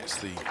Taylor gets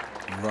the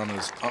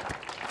runners-up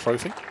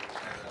trophy.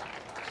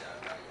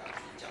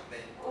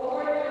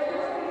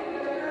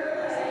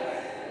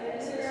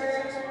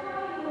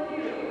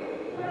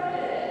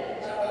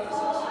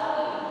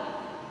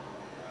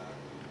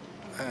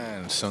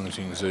 Sung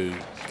Jin Zhu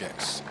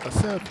gets a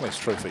 3rd place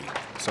trophy.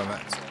 So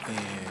that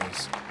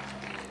is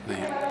the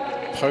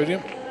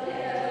podium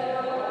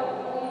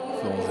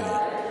for the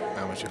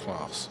amateur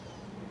class.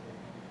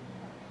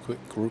 Quick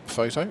group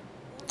photo.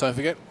 Don't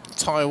forget,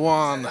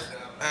 Taiwan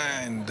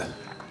and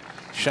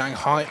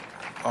Shanghai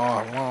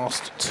are our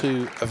last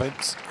 2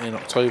 events in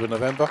October,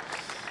 November.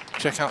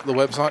 Check out the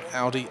website,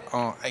 Audi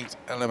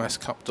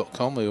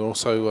R8LMScup.com. We've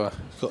also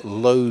got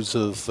loads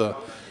of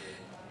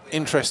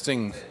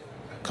interesting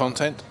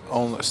content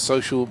on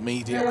social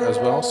media as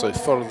well, so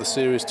follow the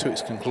series to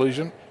its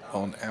conclusion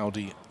on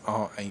Audi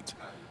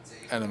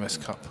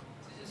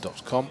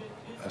R8LMScup.com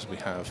as we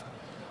have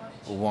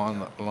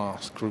one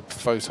last group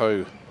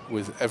photo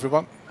with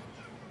everyone,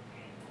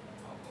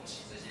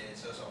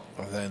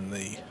 and then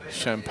the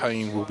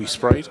champagne will be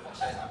sprayed.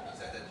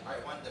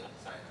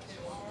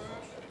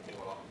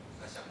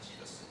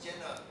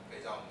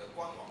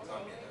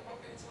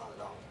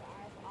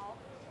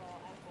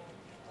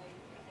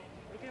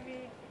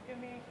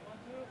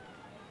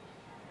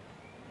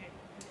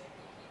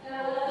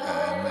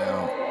 And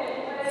now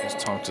it's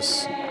time to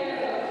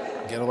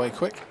get away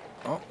quick.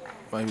 Oh,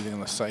 maybe they're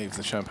going to save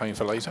the champagne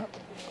for later.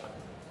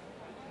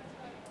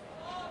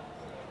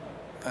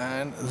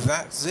 And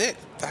that's it.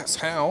 That's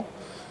how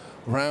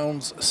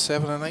rounds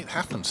 7 and 8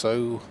 happen.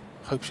 So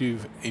hope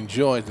you've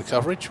enjoyed the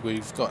coverage.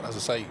 We've got, as I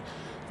say,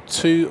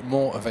 2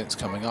 more events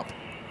coming up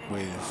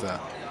with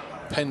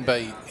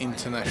Penbei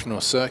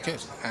International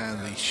Circuit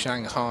and the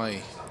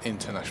Shanghai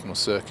International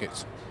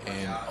Circuit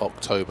in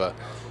October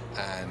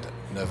and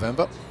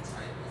November.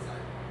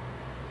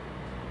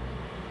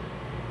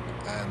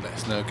 And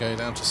let's now go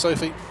down to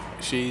Sophie.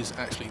 She's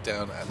actually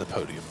down at the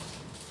podium.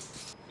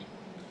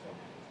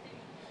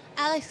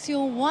 Alex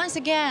Yoon once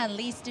again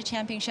leads the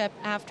championship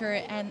after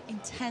an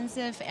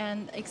intensive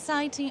and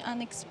exciting,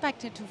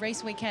 unexpected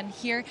race weekend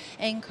here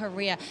in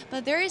Korea.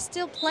 But there is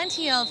still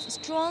plenty of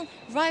strong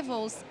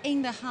rivals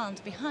in the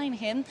hunt behind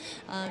him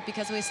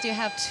because we still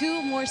have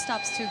 2 more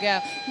stops to go.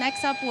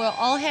 Next up, we're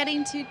all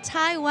heading to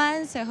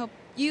Taiwan, so hope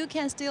you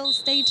can still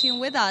stay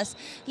tuned with us.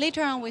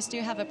 Later on, we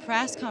still have a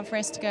press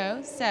conference to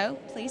go, so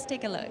please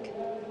take a look.